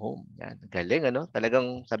now home. Yan. Galing, ano?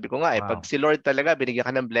 Talagang, sabi ko nga, pag si Lord talaga, binigyan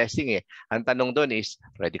ka ng blessing, ang tanong doon is,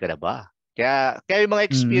 ready ka na ba? Kaya yung mga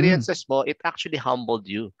experiences mo, it actually humbled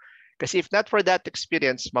you. Kasi if not for that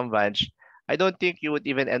experience, Ma'am Vange, I don't think you would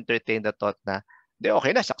even entertain the thought na,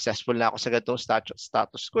 okay na, successful na ako sa ganitong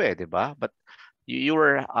status ko di ba? But you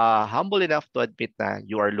were humble enough to admit na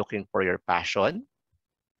you are looking for your passion.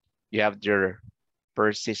 You have your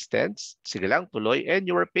persistence. Sige lang, tuloy. And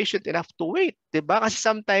you were patient enough to wait. Di ba? Kasi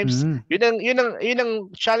sometimes, yun ang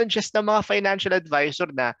challenges ng mga financial advisor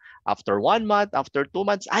na after 1 month, after 2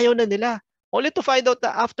 months, ayaw na nila. Only to find out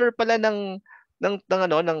na after pala ng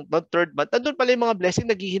 3rd month, nandun pala yung mga blessing,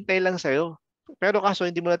 naghihintay lang sa'yo. Pero kaso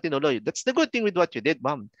hindi mo na tinuloy. That's the good thing with what you did,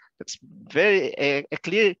 ma'am. That's very a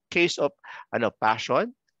clear case of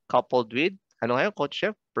passion coupled with Coach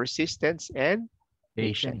Jeff, persistence and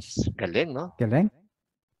patience. Galing, no? Galing.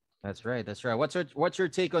 That's right. What's your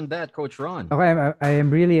take on that, Coach Ron? Okay, I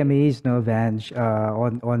am really amazed, no, Vange,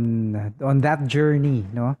 on that journey,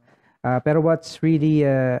 no. Pero what's really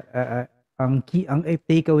ang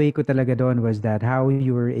takeaway ko talaga doon was that how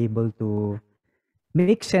you were able to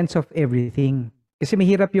make sense of everything. Kasi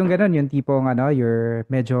mahirap yung ganun, yung tipong you're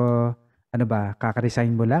medyo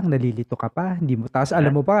kaka-resign mo lang, nalilito ka pa, hindi mo, tapos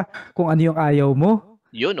alam mo pa kung ano yung ayaw mo.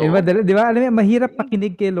 Yun, Di ba? Alam mo, mahirap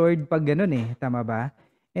makinig kay Lord pag ganun tama ba?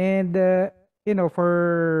 And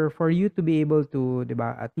for you to be able to, di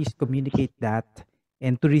ba, at least communicate that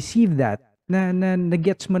and to receive that, na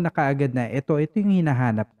gets mo na kaagad na ito yung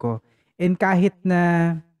hinahanap ko. And kahit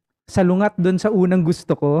na salungat doon sa unang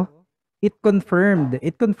gusto ko, it confirmed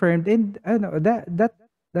and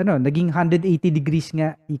naging 180 degrees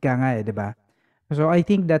nga ika nga di ba? So I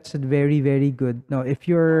think that's very, very good. No,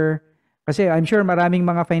 kasi I'm sure maraming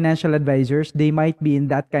mga financial advisors, they might be in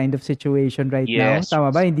that kind of situation right now.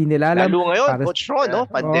 Tama ba? Hindi nila alam. Lalo ngayon, Coach Ron,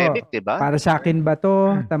 pandemic, di ba? Para sa akin ba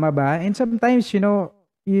to? Tama ba? And sometimes,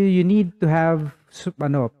 you need to have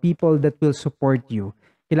people that will support you.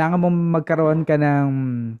 Kailangan mo magkaroon ka ng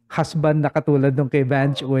husband na katulad ng kay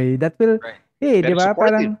Vange Uy. That will, di ba?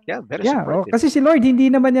 Parang, very supportive. Kasi si Lord, hindi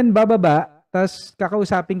naman yan bababa, tapos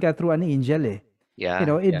kakausapin ka through an angel Yeah,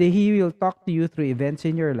 He will talk to you through events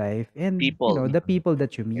in your life and the people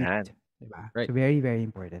that you meet. Diba? Right. So very, very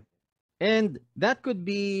important. And that could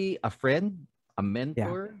be a friend, a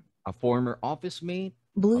mentor, a former office mate,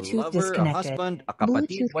 Bluetooth a lover, disconnected. a husband, a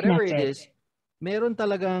kapatid, whatever it is. Meron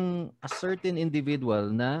talagang a certain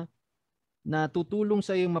individual na tutulong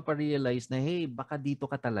sa iyo maparealize na, hey, baka dito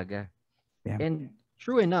ka talaga. Yeah. And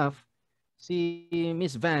true enough, si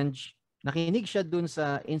Miss Vange, nakinig siya dun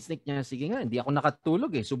sa instinct niya, sige nga, hindi ako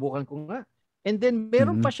nakatulog subukan ko nga. And then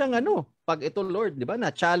meron pa siyang pag ito Lord, di ba,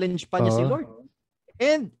 na-challenge pa niya si Lord.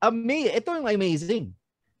 And ito yung amazing.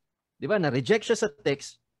 Di ba, na-reject siya sa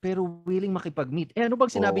text, pero willing makipag-meet. Ano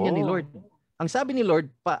bang sinabi niya ni Lord? Ang sabi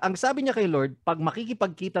niya kay Lord, pag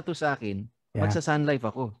makikipagkita to sa akin, magsa-Sun Life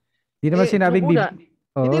ako. Hindi naman sinabing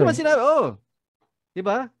hindi naman sinabi, di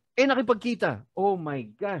ba? Nakipagkita. Oh my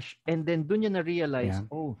gosh. And then doon niya na-realize,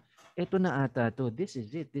 eto na ata to. This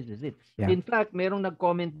is it. Yeah. In fact, merong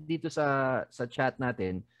nag-comment dito sa chat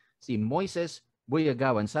natin, si Moises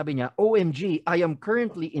Buyagawan. Sabi niya, OMG, I am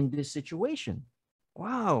currently in this situation.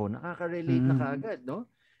 Wow, nakaka-relate na kaagad, no?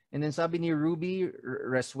 And then sabi ni Ruby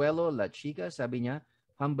Resuelo La Chica, sabi niya,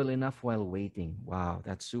 humble enough while waiting. Wow,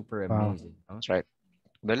 that's super amazing. That's right.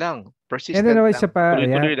 Ano lang, And persistent then, lang. isa pa,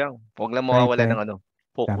 Tuloy-tuloy lang. Huwag lang mawawala ng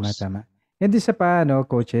focus. Tama. And isa pa,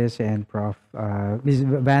 coaches and Prof. Ms.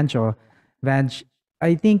 Vancho,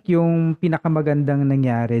 I think yung pinakamagandang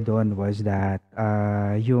nangyari doon was that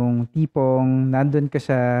yung tipong nandun ka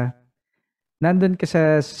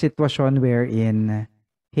sa sitwasyon wherein,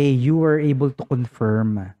 hey, you were able to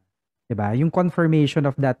confirm, diba? Yung confirmation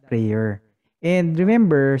of that prayer. And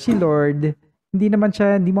remember, si Lord, hindi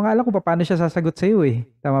mo nga alam kung paano siya sasagot sa'yo eh.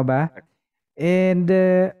 Tama ba? And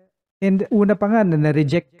una pa nga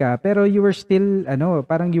na-reject ka, pero you were still,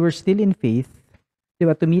 parang you were still in faith,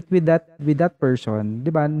 diba, to meet with that person,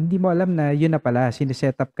 diba, hindi mo alam na yun na pala,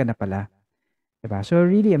 siniset up ka na pala. Diba? So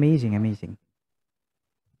really amazing.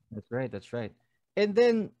 That's right. And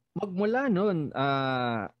then, magmula nun,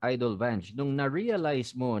 Idol Vanch, nung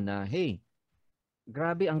na-realize mo na, hey,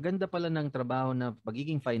 grabe, ang ganda pala ng trabaho na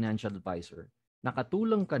pagiging financial advisor,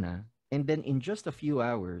 nakatulong ka na, and then in just a few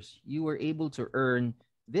hours, you were able to earn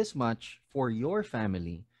this much for your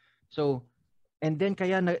family. So, and then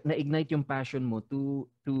kaya na-ignite yung passion mo to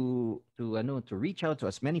reach out to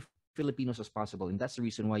as many Filipinos as possible, and that's the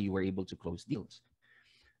reason why you were able to close deals.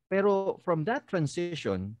 Pero from that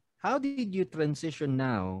transition, how did you transition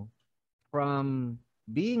now from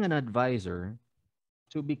being an advisor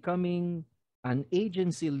to becoming an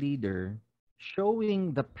agency leader,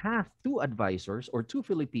 showing the path to advisors or to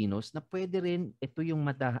Filipinos na pwede rin ito yung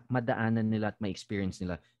madaanan nila at ma-experience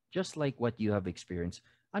nila, just like what you have experienced?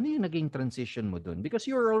 Ano yung naging transition mo dun? Because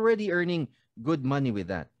you're already earning good money with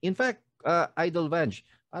that. In fact, Idol Vanch,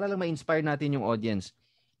 para lang ma-inspire natin yung audience,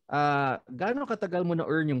 gaano katagal mo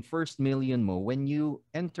na-earn yung first million mo when you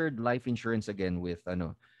entered life insurance again with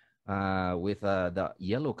the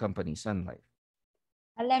yellow company, Sun Life?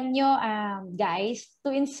 Alam nyo, guys,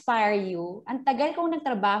 to inspire you, ang tagal kong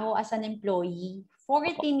nagtrabaho as an employee.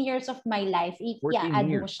 14 years of my life. I-add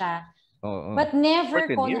mo siya. But never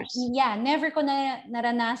ko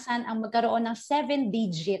naranasan ang magkaroon ng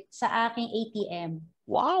 7-digit sa aking ATM.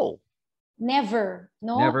 Wow! Never,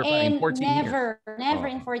 no? Never in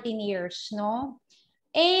 14 years, no?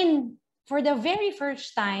 And for the very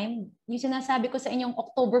first time, yung sinasabi ko sa inyong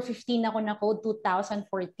October 15 ako na code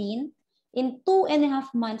 2014, in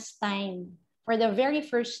 2.5 months time, for the very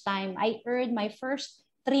first time, I earned my first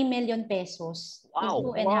 3 million pesos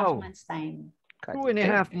Wow. in 2.5 months time.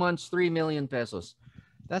 2.5 months, 3 million pesos.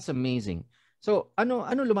 That's amazing. So,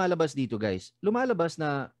 ano lumalabas dito, guys? Lumalabas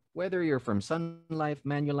na whether you're from Sun Life,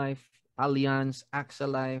 Manulife, Allianz, AXA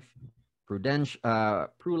Life,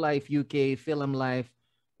 PruLife UK, Film Life,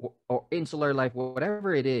 or Insular Life,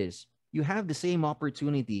 whatever it is, you have the same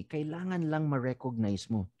opportunity. Kailangan lang ma-recognize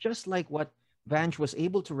mo. Just like what Vanch was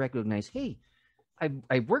able to recognize, hey,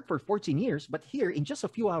 I've worked for 14 years, but here, in just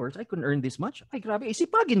a few hours, I couldn't earn this much. Ay, grabe,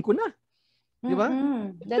 isipagin ko na. Di ba?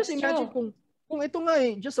 That's just imagine true. Kung ito nga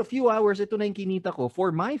just a few hours, ito na yung kinita ko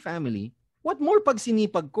for my family, what more pag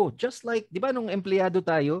sinipag ko? Just like, di ba nung empleyado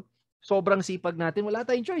tayo, sobrang sipag natin, wala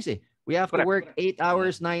tayong choice eh. We have to work 8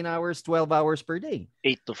 hours, 9 hours, 12 hours per day.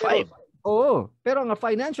 8 to 5. Pero ang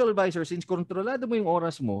financial advisor, since kontrolado mo yung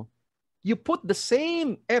oras mo, you put the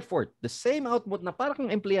same effort, the same output na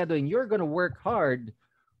parang empleyado and you're gonna work hard.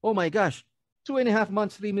 Oh my gosh, 2.5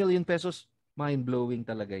 months, 3 million pesos. Mind-blowing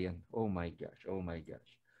talaga yan. Oh my gosh.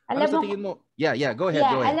 Alam mo, tingin mo? Yeah, go ahead.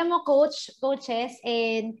 Alam mo, coaches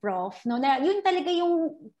and prof, no, na yun talaga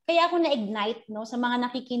yung kaya ako na-ignite, no, sa mga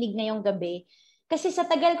nakikinig ngayong gabi. Kasi sa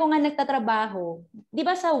tagal ko nga nagtatrabaho, 'di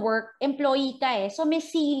ba sa work, employee ka eh. So may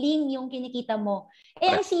ceiling yung kinikita mo.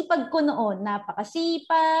 Ang sipag ko noon,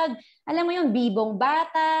 napakasipag. Alam mo yung bibong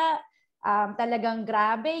bata, talagang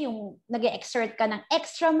grabe yung nag-exert ka ng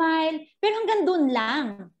extra mile, pero hanggang dun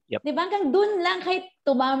lang. Yep. 'Di ba? Hanggang dun lang kahit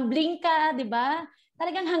tumambling ka, 'di ba?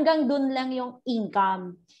 Talagang hanggang dun lang yung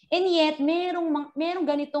income. And yet, merong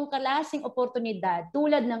ganitong klaseng oportunidad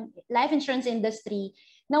tulad ng life insurance industry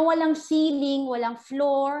na walang ceiling, walang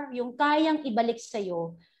floor, yung kayang ibalik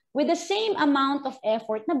sa'yo with the same amount of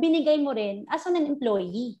effort na binigay mo rin as an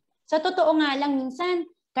employee. Sa totoo nga lang, minsan,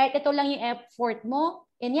 kahit ito lang yung effort mo,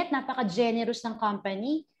 and yet napaka-generous ng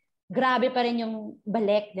company, grabe pa rin yung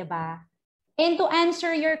balik, diba? And to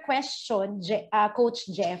answer your question, Coach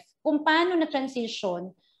Jeff, kung paano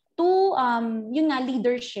na-transition to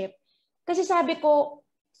leadership, kasi sabi ko,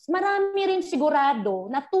 marami rin sigurado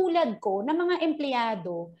na tulad ko, na mga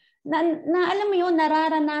empleyado, na alam mo yun,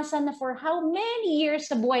 nararanasan na for how many years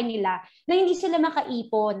sa buhay nila na hindi sila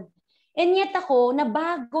makaipon. And yet ako,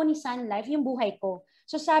 nabago ni Sun Life yung buhay ko.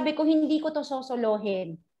 So sabi ko, hindi ko to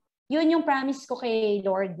sosolohin. Yun yung promise ko kay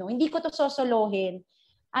Lord, no? Hindi ko to sosolohin.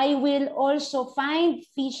 I will also find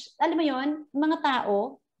fish. Alam mo yon, mga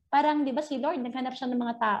tao, parang 'di ba si Lord naghanap siya ng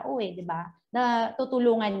mga tao eh, 'di ba? Na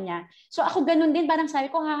tutulungan niya. So ako ganun din, parang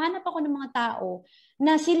sabi ko hahanap ako ng mga tao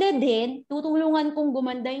na sila din tutulungan kong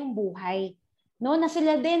gumanda yung buhay. No, na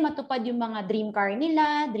sila din matupad yung mga dream car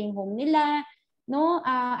nila, dream home nila, no?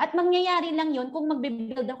 At mangyayari lang 'yon kung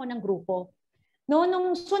magbe-build ako ng grupo. No,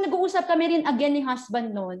 so nag-uusap kami rin again ni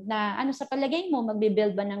husband noon na ano sa palagay mo,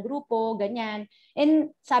 magbe-build ba ng grupo, ganyan.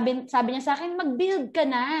 And sabi niya sa akin, mag-build ka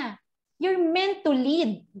na. You're meant to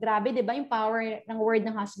lead. Grabe, 'di ba? Yung power ng word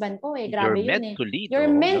ng husband ko eh. Grabe You're yun meant to lead.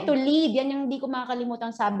 You're meant to lead. Yan yung hindi ko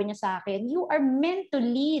makakalimutan sabi niya sa akin. You are meant to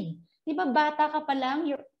lead. 'Di ba bata ka pa lang,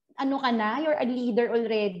 you're a leader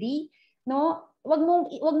already, no? Wag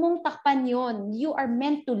mong takpan 'yon. You are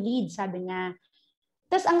meant to lead, sabi niya.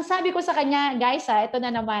 Tapos ang sabi ko sa kanya, guys, ito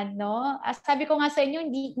na naman, no? Sabi ko nga sa inyo,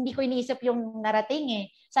 hindi ko iniisip yung narating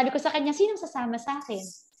eh. Sabi ko sa kanya, sino sasama sa akin?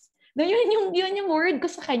 No, yun yung word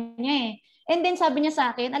ko sa kanya eh. And then sabi niya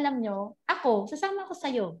sa akin, alam nyo, sasama ako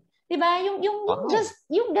sa'yo. Diba?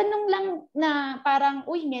 Yung ganun lang na parang,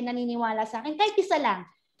 uy, may naniniwala sa akin. Kahit isa lang.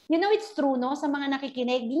 You know, it's true, no? Sa mga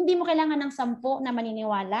nakikinig, hindi mo kailangan ng 10 na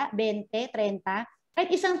maniniwala, 20, 30.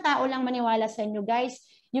 Kahit isang tao lang maniwala sa inyo, guys,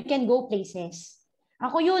 you can go places.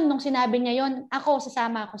 Ako yun, nung sinabi niya yun,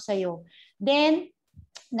 sasama ako sa'yo. Then,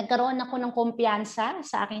 nagkaroon ako ng kumpiyansa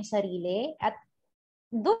sa aking sarili at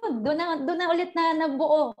doon na ulit na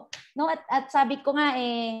nabuo. No? At sabi ko nga,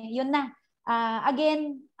 yun na.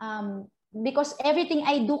 Again, because everything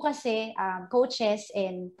I do kasi, coaches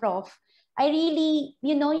and prof, I really,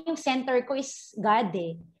 yung center ko is God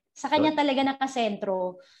eh. Sa kanya talaga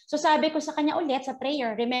nakasentro. So sabi ko sa kanya ulit sa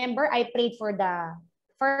prayer, remember, I prayed for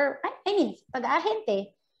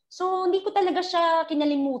pag-ahente. So, hindi ko talaga siya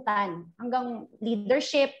kinalimutan hanggang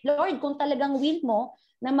leadership. Lord, kung talagang will mo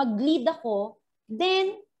na mag-lead ako,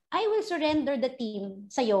 then I will surrender the team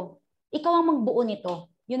sa'yo. Ikaw ang magbuo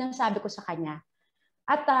nito. Yun ang sabi ko sa kanya.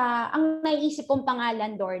 At ang naiisip kong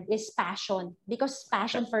pangalan, Lord, is passion. Because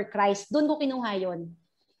passion for Christ. Doon ko kinuha yun.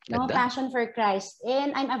 No? Passion for Christ.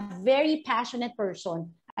 And I'm a very passionate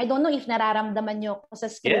person. I don't know if nararamdaman nyo sa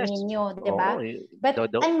screen niyo, di ba? But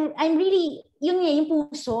I'm really, yun yung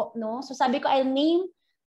puso, no? So sabi ko, I'll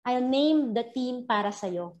name the team para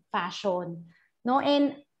sa'yo, passion. No?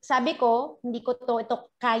 And sabi ko, hindi ko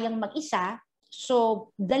ito kayang mag-isa, so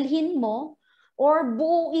dalhin mo or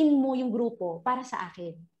buuin mo yung grupo para sa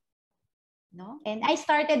akin. No? And I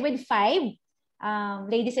started with 5,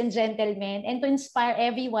 ladies and gentlemen, and to inspire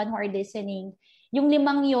everyone who are listening, yung 5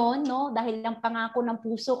 yon, no, dahil lang pangako ng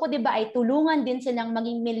puso ko, 'di ba, ay tulungan din silang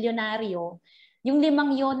maging milyonaryo. Yung 5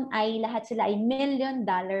 yon ay lahat sila ay $1 million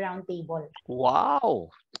round table.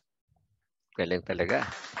 Wow. Galing talaga.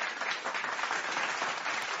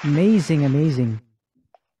 Amazing.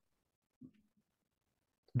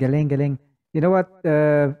 Galing. You know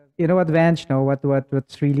what, Vance, no?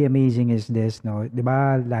 What's really amazing is this, no? 'Di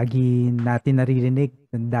ba, lagi natin naririnig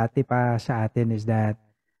dati pa sa atin is that,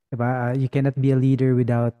 diba? You cannot be a leader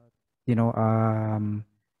without,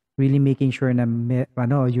 really making sure na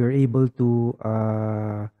you're able to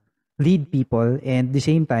lead people and at the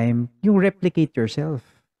same time, yung replicate yourself.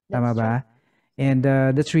 Tama ba? And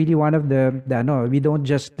that's really one of the we don't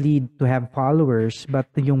just lead to have followers,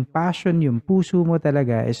 but yung passion, yung puso mo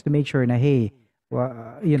talaga is to make sure na, hey,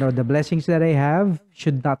 the blessings that I have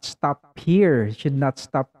should not stop here, should not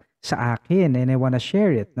stop sa akin, and I want to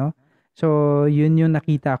share it, no? So, yun yung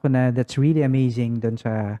nakita ko na that's really amazing dun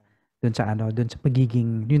sa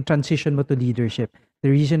pagiging, yung transition mo to leadership. The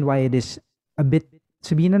reason why it is a bit,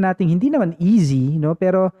 sabihin na natin, hindi naman easy, no?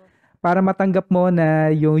 Pero para matanggap mo na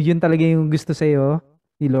yun talaga yung gusto sa'yo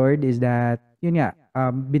ni Lord is that, yun nga,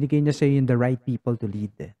 binigay niya sa'yo yung the right people to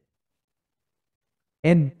lead.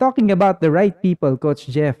 And talking about the right people, Coach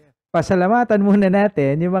Jeff, pasalamatan muna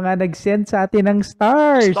natin yung mga nag-send sa atin ng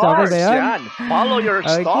stars. Stars, okay, yan. Follow your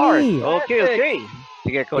stars. Okay.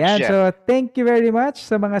 Sige, Coach Jeff. So thank you very much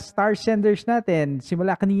sa mga star senders natin.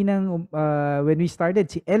 Simula kaninang when we started,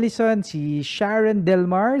 si Ellison, si Sharon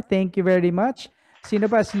Delmar, thank you very much. Sino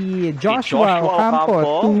pa? Si Joshua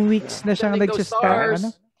Ocampo. 2 weeks na siyang nagsistar.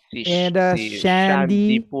 And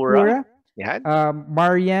Shandy Pura.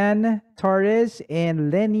 Marian Torres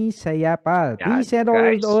and Lenny Sayapal. Please send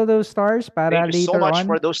all those stars para later on. Thank you so much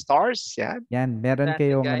for those stars. Yan, meron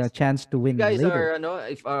kayong chance to win later. You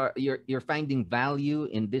guys are, if you're finding value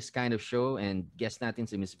in this kind of show and guest natin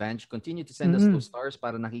si Miss Vanch, continue to send us those stars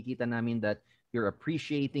para nakikita namin that you're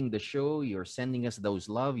appreciating the show, you're sending us those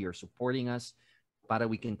love, you're supporting us para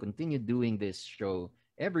we can continue doing this show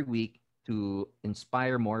every week to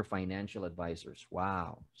inspire more financial advisors.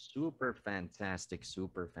 Wow. Super fantastic.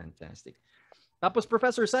 Super fantastic. Tapos,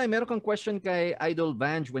 Professor Sai, meron kang question kay Idol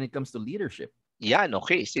Vange when it comes to leadership. Yan,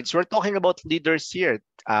 okay. Since we're talking about leaders here,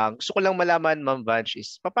 gusto ko lang malaman, Ma'am Vange,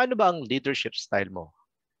 is paano ba ang leadership style mo?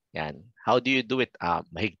 Yan. How do you do it?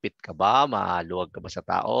 Mahigpit ka ba? Maluwag ka ba sa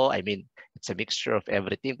tao? I mean, it's a mixture of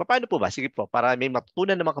everything. Paano po ba? Sige po, para may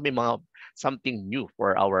matutunan naman kami mga something new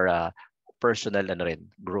for our personal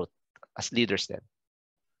growth as leaders then.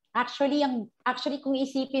 Actually, kung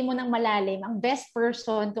isipin mo ng malalim, ang best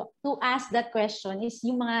person to ask that question is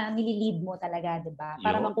yung mga nililid mo talaga, 'di ba?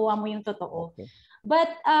 Para makuha mo yung totoo. Okay.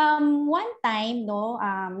 But one time,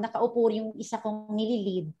 nakaupo yung isa kong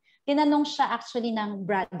nililid. Tinanong siya actually ng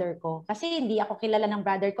brother ko kasi hindi ako kilala ng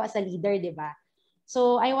brother ko as a leader, 'di ba?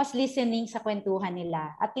 So I was listening sa kwentuhan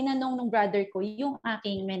nila at tinanong ng brother ko yung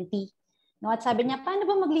aking mentee. No, at sabi niya, "Paano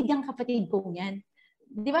ba mag-lead yung kapatid ko niyan?"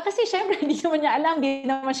 Di ba? Kasi syempre, hindi naman niya alam, hindi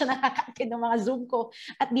naman siya nakaka-attend ng mga Zoom ko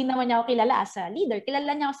at di naman niya ako kilala as a leader.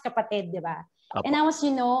 Kilala niya ako as kapatid, di ba? And I was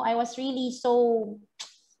really so,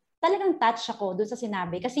 talagang touch ako doon sa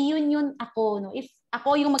sinabi. Kasi yun ako, no? If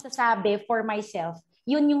ako yung magsasabi for myself,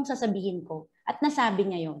 yun yung sasabihin ko. At nasabi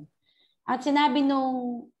niya yun. At sinabi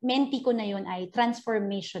nung mentee ko na yun ay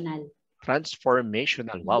transformational.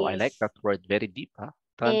 Transformational. Wow, yes. I like that word. Very deep, ha?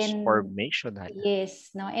 Transformational.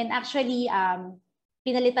 Yes. No? And actually,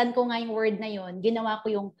 pinalitan ko nga yung word na yun, ginawa ko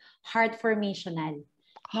yung heart formational.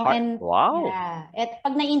 No? And, wow! Yeah. At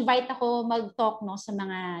pag na-invite ako mag-talk sa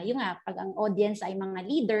mga, pag ang audience ay mga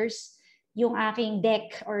leaders, yung aking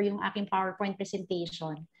deck or yung aking PowerPoint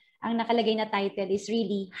presentation, ang nakalagay na title is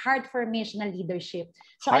really heart formational leadership.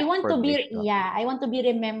 So I want to be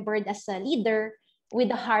remembered as a leader with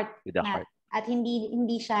a heart. At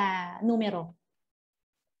hindi siya numero.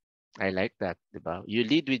 I like that, diba? You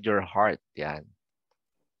lead with your heart, yan.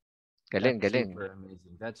 Galing. Super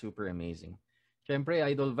amazing. That's super amazing. Siyempre,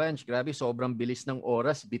 Idol Vange, grabe, sobrang bilis ng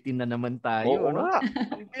oras. Bitin na naman tayo. Oo nga.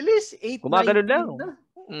 Ang bilis, 8:19 lang. Na.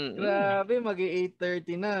 Grabe,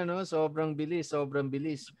 mag-8:30 na. No? Sobrang bilis.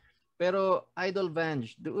 Pero, Idol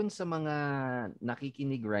Vange, doon sa mga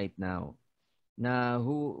nakikinig right now, na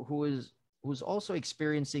who's also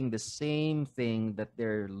experiencing the same thing that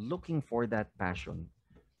they're looking for that passion,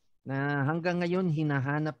 na hanggang ngayon,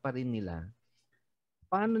 hinahanap pa rin nila,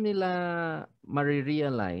 paano nila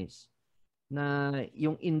marirealize na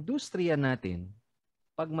yung industriya natin,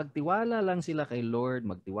 pag magtiwala lang sila kay Lord,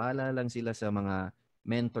 magtiwala lang sila sa mga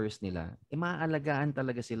mentors nila, maaalagaan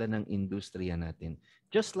talaga sila ng industriya natin.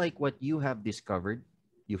 Just like what you have discovered,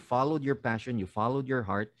 you followed your passion, you followed your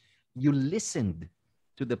heart, you listened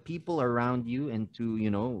to the people around you and to,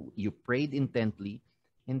 you prayed intently,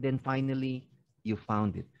 and then finally, you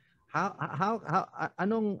found it.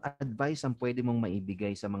 Anong advice ang pwede mong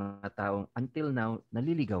maibigay sa mga taong until now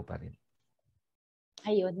naliligaw pa rin?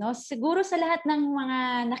 Ayun, no? Siguro sa lahat ng mga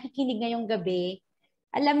nakikinig ngayong gabi,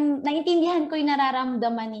 naintindihan ko yung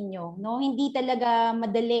nararamdaman ninyo, no? Hindi talaga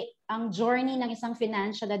madali ang journey ng isang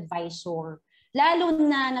financial advisor. Lalo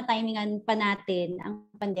na na-timingan pa natin ang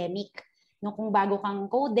pandemic. No, kung bago kang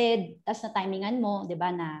coded, tas na-timingan mo, 'di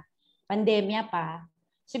ba, na pandemya pa.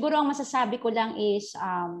 Siguro ang masasabi ko lang is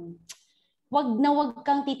wag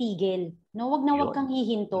kang titigil, no? Wag kang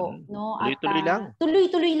hihinto, no? At tuloy-tuloy lang.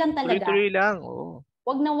 Tuloy-tuloy lang talaga. Tuloy-tuloy lang. Oo.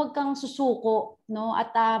 Wag kang susuko, no?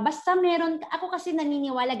 At basta ako kasi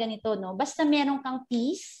naniniwala ganito, no? Basta meron kang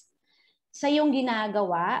peace sa iyong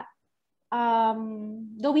ginagawa,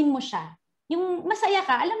 gawin mo siya. Yung masaya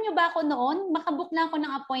ka, alam niyo ba ako noon, makabook lang ako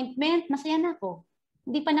ng appointment, masaya na ako.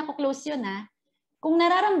 Hindi pa nako-close 'yun, ha. Kung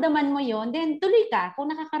nararamdaman mo yon, then tuloy ka.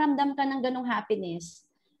 Kung nakakaramdam ka ng ganong happiness,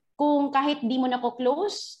 kung kahit di mo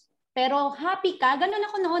nako-close, pero happy ka, ganon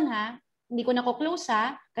ako noon, ha. Hindi ko nako-close,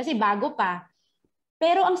 ha, kasi bago pa.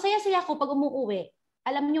 Pero ang saya-saya ko pag umuuwi.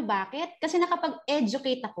 Alam nyo bakit? Kasi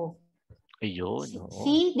nakapag-educate ako. Ayun.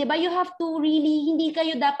 See, di ba, you have to really, hindi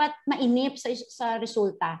kayo dapat mainip sa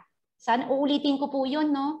resulta. Sana uulitin ko po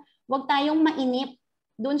yun, no? Huwag tayong mainip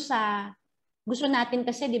doon sa gusto natin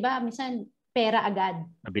kasi, di ba, minsan, pera agad.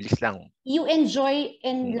 Mabilis lang. You enjoy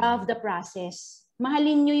and love the process.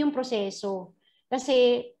 Mahalin nyo yung proseso.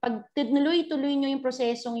 Kasi pag tuloy-tuloy nyo yung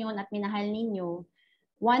prosesong yun at minahal ninyo,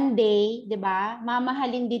 one day, di ba,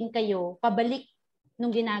 mamahalin din kayo pabalik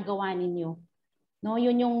nung ginagawa ninyo. No,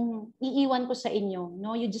 yun yung iiwan ko sa inyo.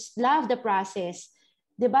 No, you just love the process.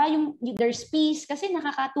 Di ba, there's peace kasi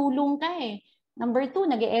nakakatulong ka eh. Number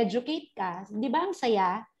 2, nag-educate ka. Di ba, ang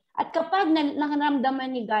saya? At kapag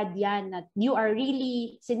nakaramdaman ni God yan, that you are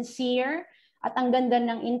really sincere at ang ganda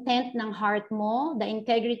ng intent ng heart mo, the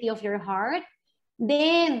integrity of your heart,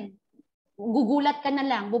 then gugulat ka na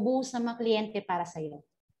lang, bubuhos ng mga kliyente para sa'yo.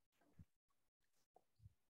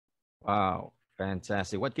 Wow,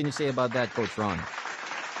 fantastic. What can you say about that, Coach Ron?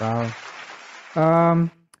 Wow.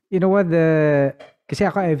 You know what, kasi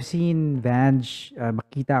ako, I've seen Vange,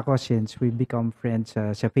 makita ko since we become friends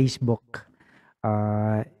sa Facebook.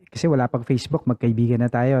 Kasi wala pang Facebook, magkaibigan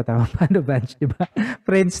na tayo. Tama ba, no, Vange, di ba?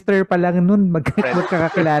 Friendster pa lang nun,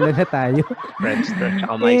 magkakakilala na tayo. Friendster,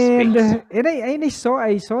 tsaka MySpace. And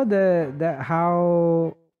I saw the how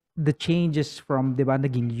the changes from, di ba,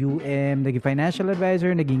 naging UM, naging financial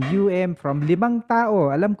advisor, naging UM, from 5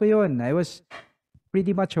 tao. Alam ko yun. I was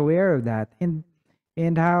pretty much aware of that. And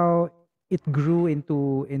how it grew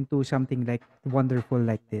into something like wonderful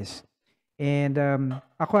like this. And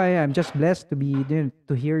ako, I'm just blessed to be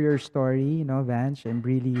to hear your story, Vange. I'm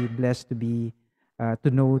really blessed to be to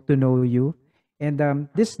know you. And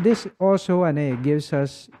this also gives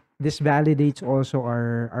us, this validates also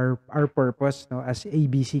our purpose, as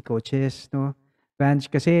ABC coaches, Vange,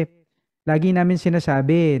 kasi lagi namin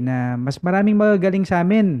sinasabi na mas maraming magagaling sa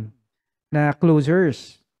amin na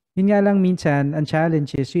closers. Yun nga lang minsan ang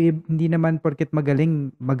challenge is hindi naman porket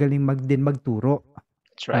magaling din magturo.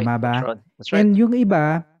 That's right. Tama ba? That's right. And yung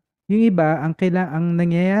iba ang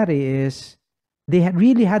nangyayari is they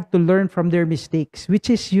really had to learn from their mistakes,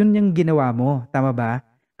 which is yun yung ginawa mo. Tama ba?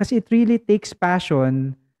 Kasi it really takes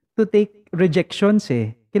passion to take rejections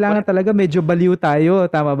eh. Kailangan talaga medyo baliw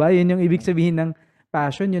tayo. Tama ba? Yun yung ibig sabihin ng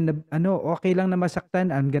passion. Yun okay lang na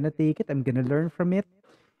masaktan. I'm gonna take it. I'm gonna learn from it.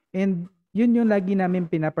 And yun yung lagi namin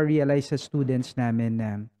pinaparealize sa students namin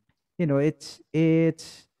na, it's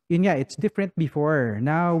yun nga, it's different before.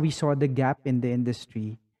 Now we saw the gap in the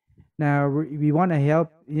industry. Now we want to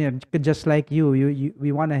help, just like you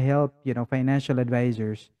we want to help, financial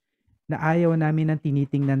advisors na ayaw namin ng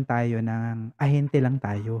tinitingnan tayo ng ahente lang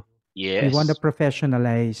tayo. Yes. We want to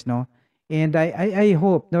professionalize, no? And I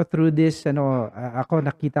hope, through this, ako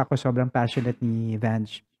nakita ko sobrang passionate ni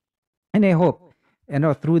Vange. And I hope,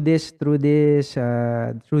 through this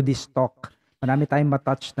talk, marami tayong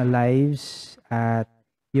matouch na lives at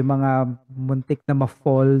yung mga muntik na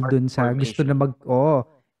ma-fall dun sa gusto na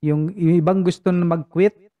yung ibang gusto na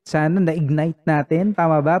mag-quit, sana na-ignite natin.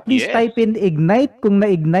 Tama ba? Please type in ignite kung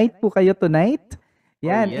na-ignite po kayo tonight.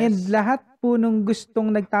 Yan. And lahat po nung gustong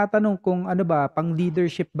nagtatanong kung pang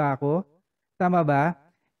leadership ba ako? Tama ba?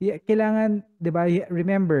 Kailangan, 'di ba?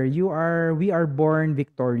 Remember, we are born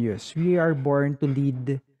victorious. We are born to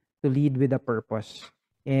lead with a purpose.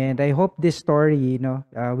 And I hope this story,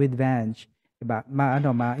 with Vange, diba,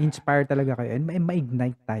 ma-inspire talaga kayo and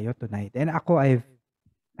ma-ignite tayo tonight. And ako, I've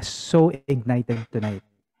so ignited tonight.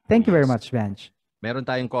 Thank you very much, Vange. Meron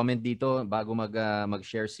tayong comment dito bago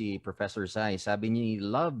mag-share si Professor Sai. Sabi niya,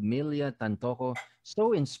 Love Milia Tantoco,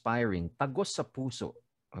 so inspiring, tagos sa puso.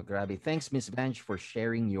 Oh, grabe. Thanks, Miss Vange, for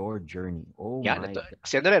sharing your journey. Oh, my God.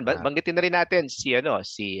 Kasi banggitin na rin natin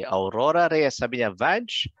si Aurora Reyes. Sabi niya,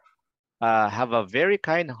 Vange, have a very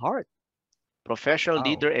kind heart. Professional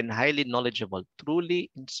leader and highly knowledgeable, truly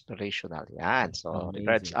inspirational. Yan. So,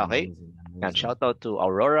 regards. Okay. Yan, shout out to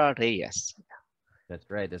Aurora Reyes. That's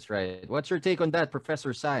right. What's your take on that,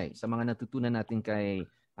 Professor Sai, sa mga natutunan natin kay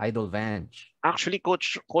Idol Vange? Actually,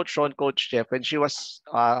 Coach Ron, Coach Jeff, when she was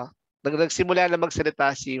nagsimula na magsalita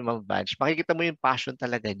si Ma'am Vange, makikita mo yung passion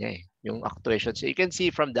talaga niya eh, yung actuation. So you can see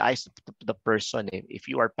from the eyes of the person if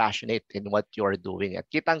you are passionate in what you are doing. At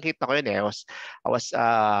kitang-kita ko yun eh. I was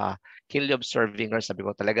keenly observing her. Sabi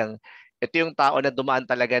ko talagang ito yung tao na dumaan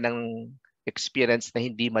talaga ng experience na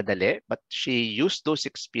hindi madali, but she used those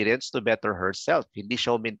experience to better herself. Hindi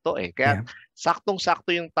siya uminto eh. Kaya saktong-sakto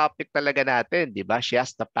yung topic talaga natin, di ba? She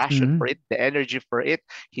has the passion for it, the energy for it.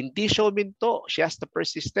 Hindi siya uminto. She has the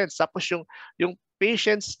persistence. Tapos yung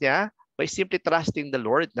patience niya by simply trusting the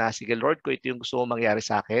Lord na, sige Lord, ko ito yung gusto mo mangyari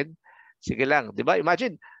sa akin. Sige lang, di ba?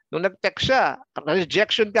 Imagine, nung nag-text siya,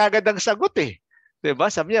 rejection kagad ang sagot eh. Di ba?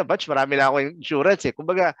 Sabi niya, Batch, marami na akong insurance eh.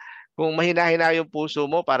 Kumbaga, kung mahina-hina yung puso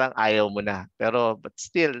mo, parang ayaw mo na. But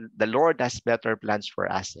still, the Lord has better plans for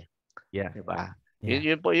us. Eh. Yeah. Diba?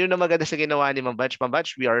 Yeah. Yun ang maganda sa ginawa ni Ma'am Vange. Ma'am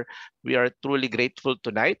Vange, we are truly grateful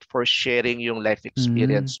tonight for sharing yung life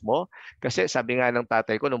experience mo. Kasi sabi nga ng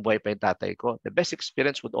tatay ko, nung buhay pa yung tatay ko, the best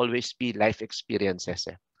experience would always be life experiences.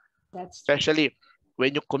 Eh. Especially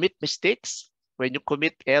when you commit mistakes, when you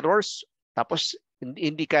commit errors, tapos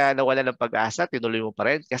hindi ka nawala ng pag-asa, tinuloy mo pa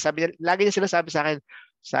rin. Kaya lagi niya sinasabi sa akin,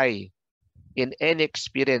 Sai, in any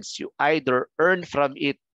experience, you either earn from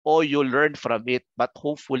it or you learn from it, but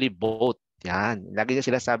hopefully both. Yan. Lagi niya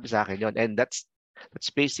sinasabi sa akin yun. And that's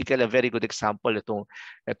basically a very good example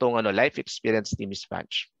itong life experience ni Miss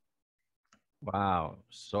Vange. Wow.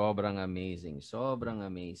 Sobrang amazing.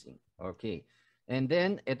 Okay. And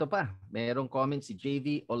then, ito pa, mayroong comment si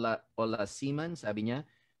JV Olasiman, sabi niya,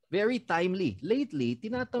 very timely. Lately,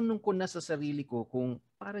 tinatanong ko na sa sarili ko kung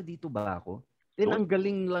para dito ba ako? Then ang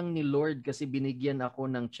galing lang ni Lord kasi binigyan ako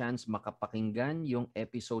ng chance makapakinggan yung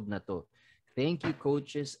episode na to. Thank you,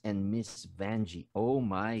 coaches and Miss Vanjie. Oh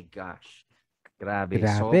my gosh. Grabe,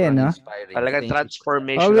 sobrang no? Inspiring. Talagang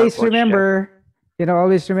transformational. Always remember,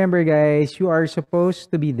 always remember, guys, you are supposed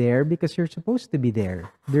to be there because you're supposed to be there.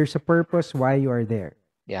 There's a purpose why you are there.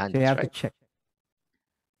 Yeah, so you have to check.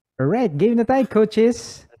 All right, game na tayo,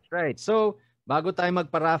 coaches. That's right. So, bago tayo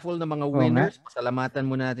magpa-raffle ng mga winners, pasalamatan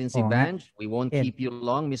muna natin si Vanj. We won't keep you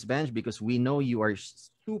long, Miss Vanj, because we know you are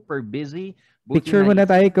super busy. Picture muna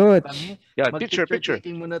tayo, coach. Yeah, picture.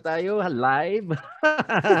 Taking muna tayo live.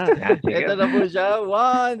 Ito na po siya.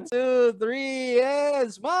 1, 2, 3,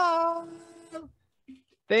 and smile!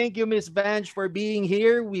 Thank you, Miss Vanj, for being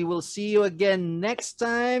here. We will see you again next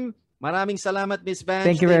time. Maraming salamat, Miss Vanj.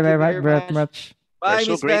 Thank you very much. Bye, Miss Vanj.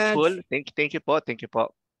 So grateful. Thank you po.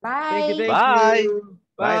 Bye. Bye.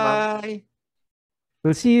 Bye.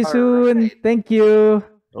 We'll see you soon. Right. Thank you.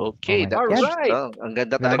 Okay, all right. Ang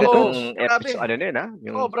ganda talaga itong episode. Ano na yun, ha?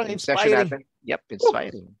 Yung inspiring. Natin. Yep,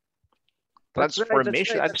 inspiring.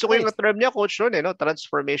 Transformation. That's right. Gusto ko yung term niya, Coach Ron, no?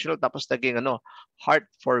 Transformational tapos naging heart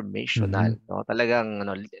formational. No? Talagang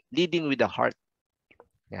leading with the heart.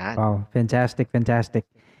 Yan. Wow, fantastic.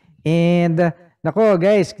 And nako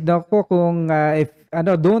guys, kung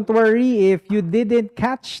don't worry if you didn't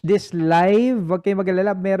catch this live, wag kayong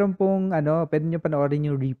mag-alala, meron pong pwede niyo panoorin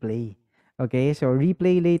yung replay. Okay? So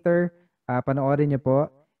replay later, panoorin niyo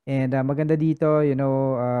po. And maganda dito,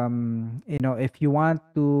 if you want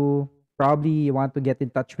to get in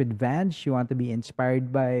touch with Vanj, you want to be inspired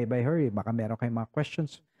by her, baka meron kayong mga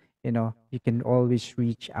questions, you can always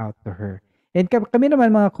reach out to her. And kami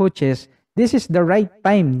naman mga coaches, this is the right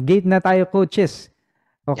time. Gate na tayo, coaches.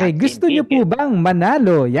 Okay, gusto niyo po bang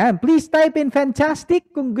manalo? Yan, please type in fantastic.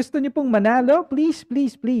 Kung gusto niyo pong manalo, please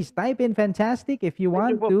type in fantastic if you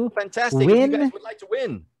want to fantastic. win. If you guys would like to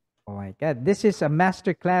win. Oh my God, this is a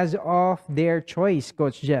masterclass of their choice,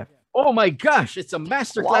 Coach Jeff. Oh my gosh, it's a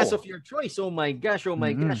masterclass of your choice. Oh my gosh. Ano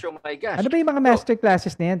ba yung mga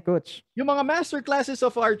masterclasses na yan, Coach? Yung mga masterclasses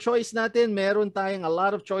of our choice natin, meron tayong a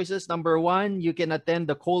lot of choices. Number 1, you can attend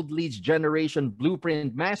the Cold Leads Generation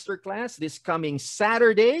Blueprint Masterclass this coming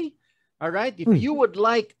Saturday. All right? If you would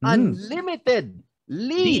like unlimited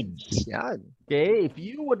leads. Okay? If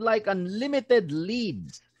you would like unlimited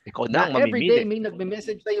leads. Every day may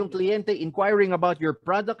nagme-message tayong kliyente inquiring about your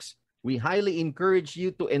products. We highly encourage you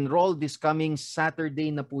to enroll this coming Saturday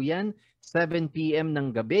na po yan, 7 p.m. ng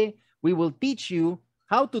gabi. We will teach you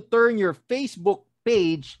how to turn your Facebook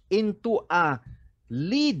page into a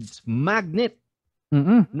leads magnet.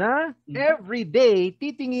 Na every day,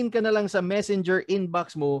 titingin ka na lang sa messenger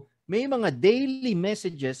inbox mo, may mga daily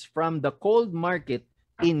messages from the cold market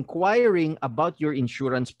inquiring about your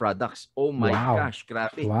insurance products. Oh my gosh,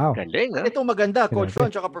 grabe. Wow. Galing, ha? Ito maganda, Coach Ron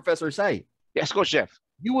at Professor Sai. Yes, Coach Jeff.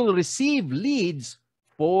 You will receive leads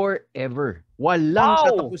forever. Walang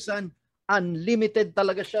katapusan. Unlimited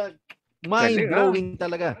talaga siya. Mind-blowing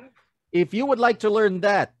talaga. If you would like to learn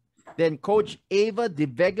that, then Coach Ava de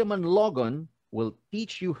Vegaman Logon will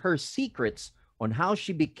teach you her secrets on how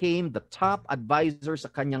she became the top advisor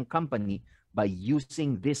sa kanyang company by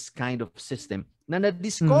using this kind of system na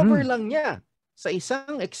na-discover lang niya sa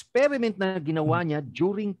isang experiment na ginawa niya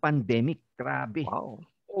during pandemic. Grabe. Wow.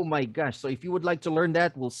 Oh my gosh. So if you would like to learn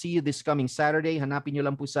that, we'll see you this coming Saturday. Hanapin nyo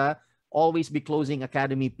lang po sa Always Be Closing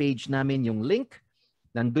Academy page namin yung link.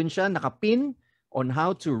 Nandun siya, nakapin on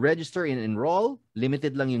how to register and enroll.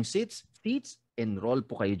 Limited lang yung seats. Enroll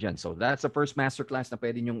po kayo dyan. So that's the first masterclass na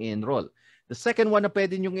pwede nyong i-enroll. The second one na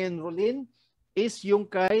pwede nyong i-enroll in is yung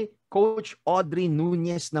kay Coach Audrey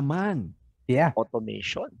Nunez naman. Yeah.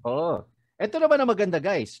 Automation. Oh. Ito naman ang maganda,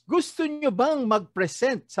 guys. Gusto nyo bang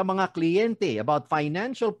mag-present sa mga kliyente about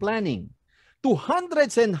financial planning to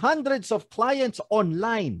hundreds and hundreds of clients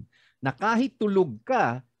online na kahit tulog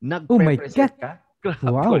ka, nag-present ka?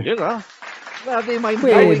 Wow. Grabe,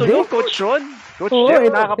 Pwede. Coach Ron. Coach Jeff,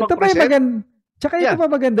 Jeff, ito pa yung maganda. Tsaka ito pa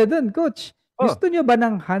maganda dun, Coach. Gusto nyo ba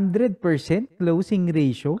ng 100% closing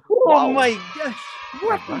ratio? Oh my gosh!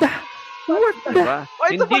 What the?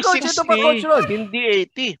 Hindi 60, hindi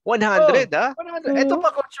 80, 100, ha? 100. Ito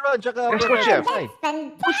pa, Coach Ron, tsaka Coach Jeff.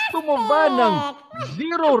 Gusto mo ba ng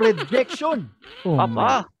zero rejection?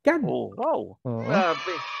 Papa. Oh, wow.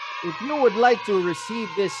 Grabe. If you would like to receive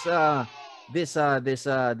this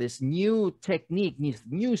new technique, this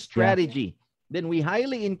new strategy, then we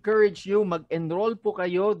highly encourage you mag-enroll po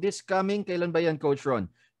kayo this coming, kailan ba yan, Coach Ron?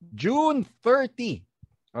 June 30.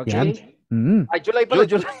 Okay. July pala,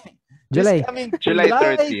 July. July. Coming July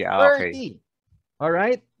 30. Okay.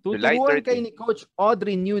 Alright? July Tuturuan 30. kayo ni Coach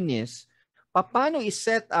Audrey Nunez paano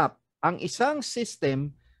i-set up ang isang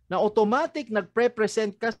system na automatic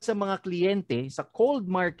nagpre-present ka sa mga kliyente sa cold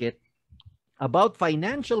market about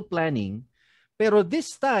financial planning, pero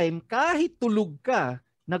this time, kahit tulog ka,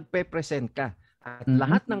 nagpe-present ka. At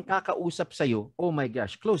lahat ng kakausap sa'yo, oh my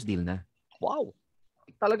gosh, close deal na. Wow!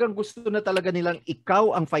 Talagang gusto na talaga nilang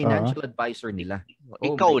ikaw ang financial advisor nila.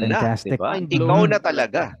 Ikaw na, diba? Ikaw na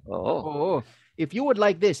talaga. Oo. If you would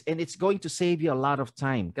like this, and it's going to save you a lot of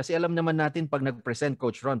time. Kasi alam naman natin pag nag-present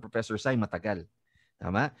Coach Ron, Professor Sai, matagal.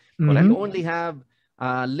 Tama? Well, you only have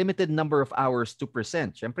limited number of hours to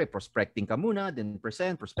present. Siyempre, prospecting ka muna, then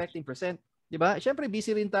prospecting, present. Diba? Siyempre,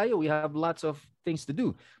 busy rin tayo. We have lots of things to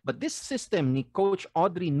do. But this system ni Coach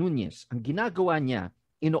Audrey Nunez, ang ginagawa niya,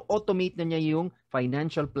 ino-automate na niya yung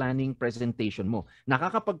financial planning presentation mo.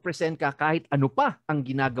 Nakakapag-present ka kahit ano pa ang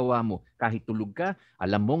ginagawa mo. Kahit tulog ka,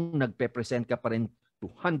 alam mong nagpe-present ka pa rin to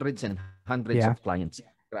hundreds and hundreds of clients.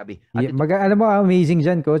 Grabe. Alam mo, amazing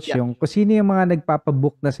dyan, Coach, yung kung sino yung mga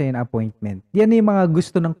nagpapabook na sa'yo ng appointment. Yan yung mga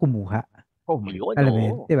gusto ng kumuha. Alam mo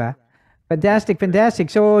yun, di ba? Fantastic.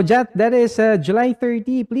 So, Jat, that is July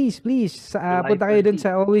 30. Please, punta kayo dun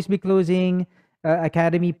sa Always Be Closing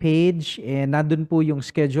Academy page, and nandun po yung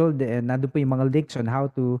schedule, and nandun po yung mga links on how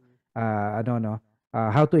to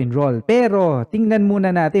how to enroll. Pero tingnan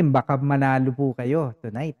muna natin, baka manalo po kayo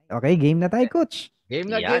tonight. Okay, game na tayo, Coach. Game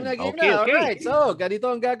na. Alright, so ganito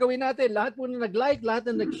ang gagawin natin. Lahat po na nag-like, lahat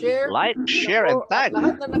na nag-share. Like, share, and tag.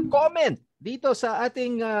 Lahat na nag-comment dito sa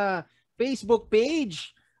ating Facebook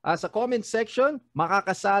page. Sa comment section,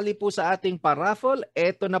 makakasali po sa ating paraffle.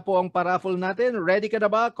 Ito na po ang paraffle natin. Ready ka na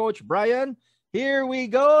ba, Coach Brian? Here we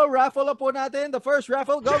go. Raffle na po natin. The first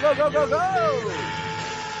raffle. Go!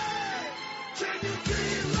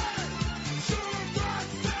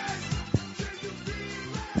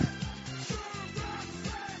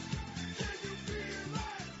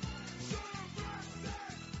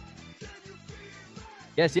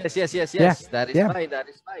 Yes. Yeah. That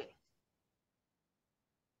is fine.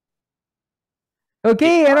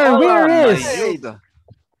 Okay, and our winner is...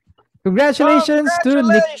 Congratulations to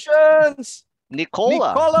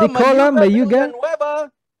Nicola Mayuga.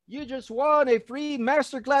 You just won a free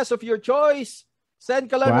masterclass of your choice.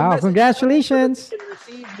 Send ka lang wow, congratulations. You can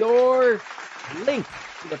receive your link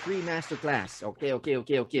to the free masterclass. Okay.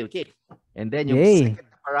 And then yung second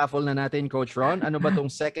paraffle na natin, Coach Ron. Ano ba tong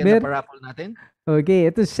second na paraffle natin? Okay,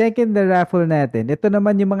 ito second na raffle natin. Ito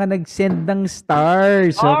naman yung mga nag-send ng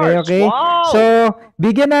stars. Okay. Wow. So,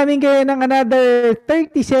 bigyan namin kayo ng another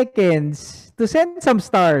 30 seconds to send some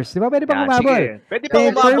stars. Di ba? Pwede pa humabol. Pwede pa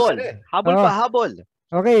humabol. Habol.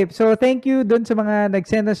 Okay, so thank you dun sa mga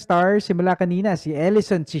nag-send ng stars. Simula kanina, si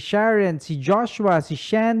Ellison, si Sharon, si Joshua, si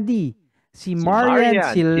Shandy, si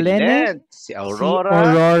Marian, si Lenny, si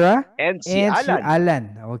Aurora, and si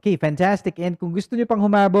Alan. Okay, fantastic. And kung gusto niyo pang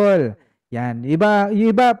humabol, yan. Iba,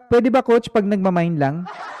 pwede ba, Coach, pag nagmamind lang?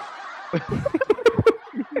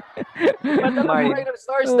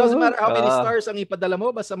 Stars, doesn't matter how many stars ang ipadala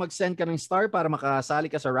mo, basta mag-send ka ng star para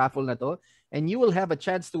makasali ka sa raffle na to. And you will have a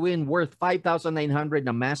chance to win worth 5,900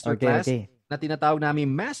 na masterclass na tinatawag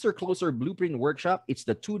namin Master Closer Blueprint Workshop. It's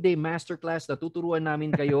the 2-day masterclass na tuturuan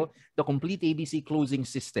namin kayo the complete ABC closing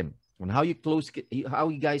system on how you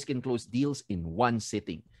guys can close deals in one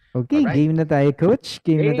sitting. Okay, right. Game na tayo, Coach.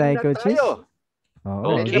 Game na tayo, Coaches.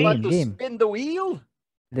 Game. Spin the wheel?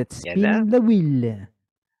 Let's spin the wheel.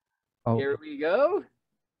 Here we go.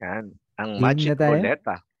 Yan. Ang magic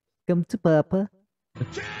ruleta. Come to Papa.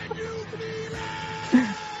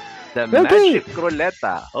 The magic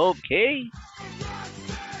ruleta. Okay.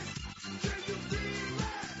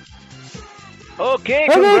 Okay,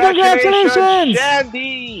 congratulations,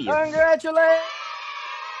 Shandy. Congratulations.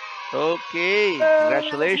 Okay,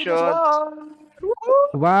 congratulations.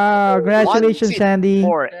 Wow, congratulations, Shandy.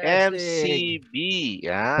 For MCB.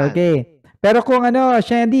 Yan. Okay. Pero kung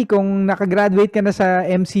Shandy, kung nakagraduate ka na sa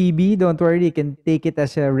MCB, don't worry, you can take it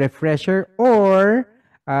as a refresher, or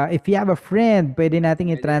if you have a friend, pwede nating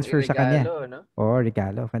i-transfer sa kanya.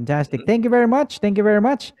 Regalo. Fantastic. Thank you very much.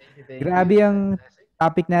 Grabe ang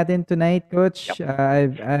topic natin tonight, Coach.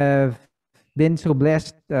 I've been so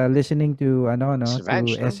blessed listening to to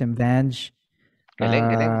SM Vange.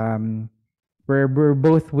 Galing. We're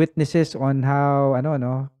both witnesses on how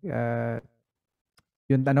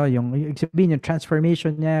yung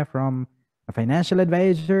transformation niya from a financial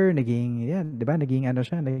advisor, naging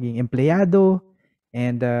empleyado,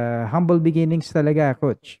 and humble beginnings talaga,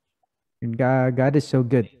 Coach. God is so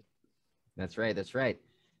good. That's right.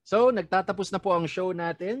 So, nagtatapos na po ang show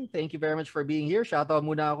natin. Thank you very much for being here. Shoutout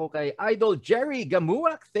muna ako kay Idol Jerry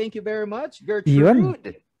Gamuak. Thank you very much.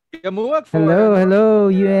 Gertrude Gamuak for hello,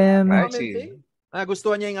 commenting.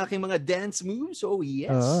 Gustuhan niya yung aking mga dance moves. Oh,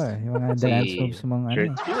 yes. Yung mga dance moves mga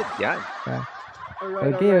Gertrude, yan.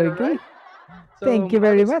 Okay. So, thank you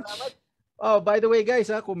very much. Oh, by the way, guys,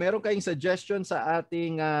 kung meron kayong suggestion sa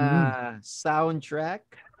ating soundtrack,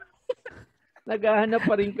 naghahanap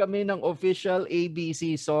pa rin kami ng official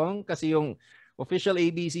ABC song kasi yung official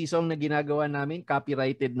ABC song na ginagawa namin,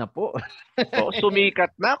 copyrighted na po.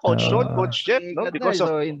 Sumikat na, Coach Sean, Coach Jeff, no? Because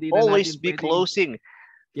of always be closing.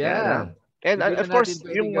 Yeah. And of course,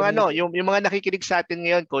 yung mga nakikinig sa atin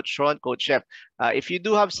ngayon, Coach Sean, Coach Jeff, if you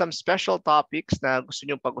do have some special topics na gusto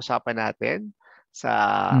nyo pag-usapan natin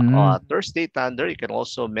sa Thursday Thunder, you can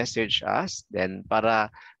also message us. Then para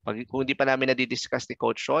kung hindi pa namin na-discuss ni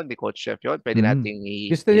Coach Sean, ni Coach Jeff yun, pwede nating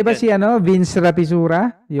gusto niyo ba si Vince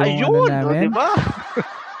Rapisura? Yung ayun, namin? diba?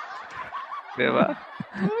 Diba?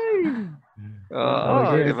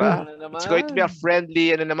 Diba? It's going to be a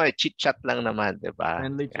friendly, chit-chat lang naman, diba?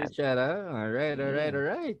 Friendly chit-chat, All right.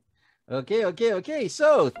 Okay.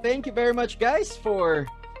 So, thank you very much, guys, for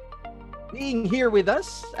being here with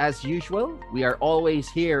us. As usual, we are always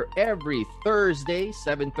here every Thursday,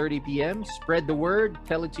 7:30 p.m. Spread the word.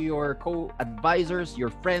 Tell it to your co-advisors,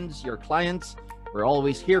 your friends, your clients. We're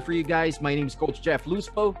always here for you guys. My name is Coach Jeff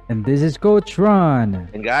Luspo. And this is Coach Ron.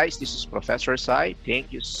 And guys, this is Professor Sai.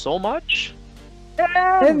 Thank you so much.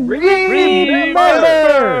 And remember,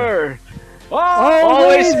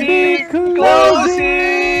 always be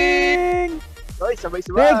closing.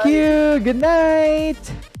 Thank you. Good night.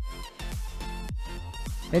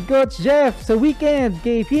 And Coach Jeff, sa weekend,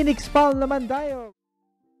 kay Phoenix Palm naman tayo.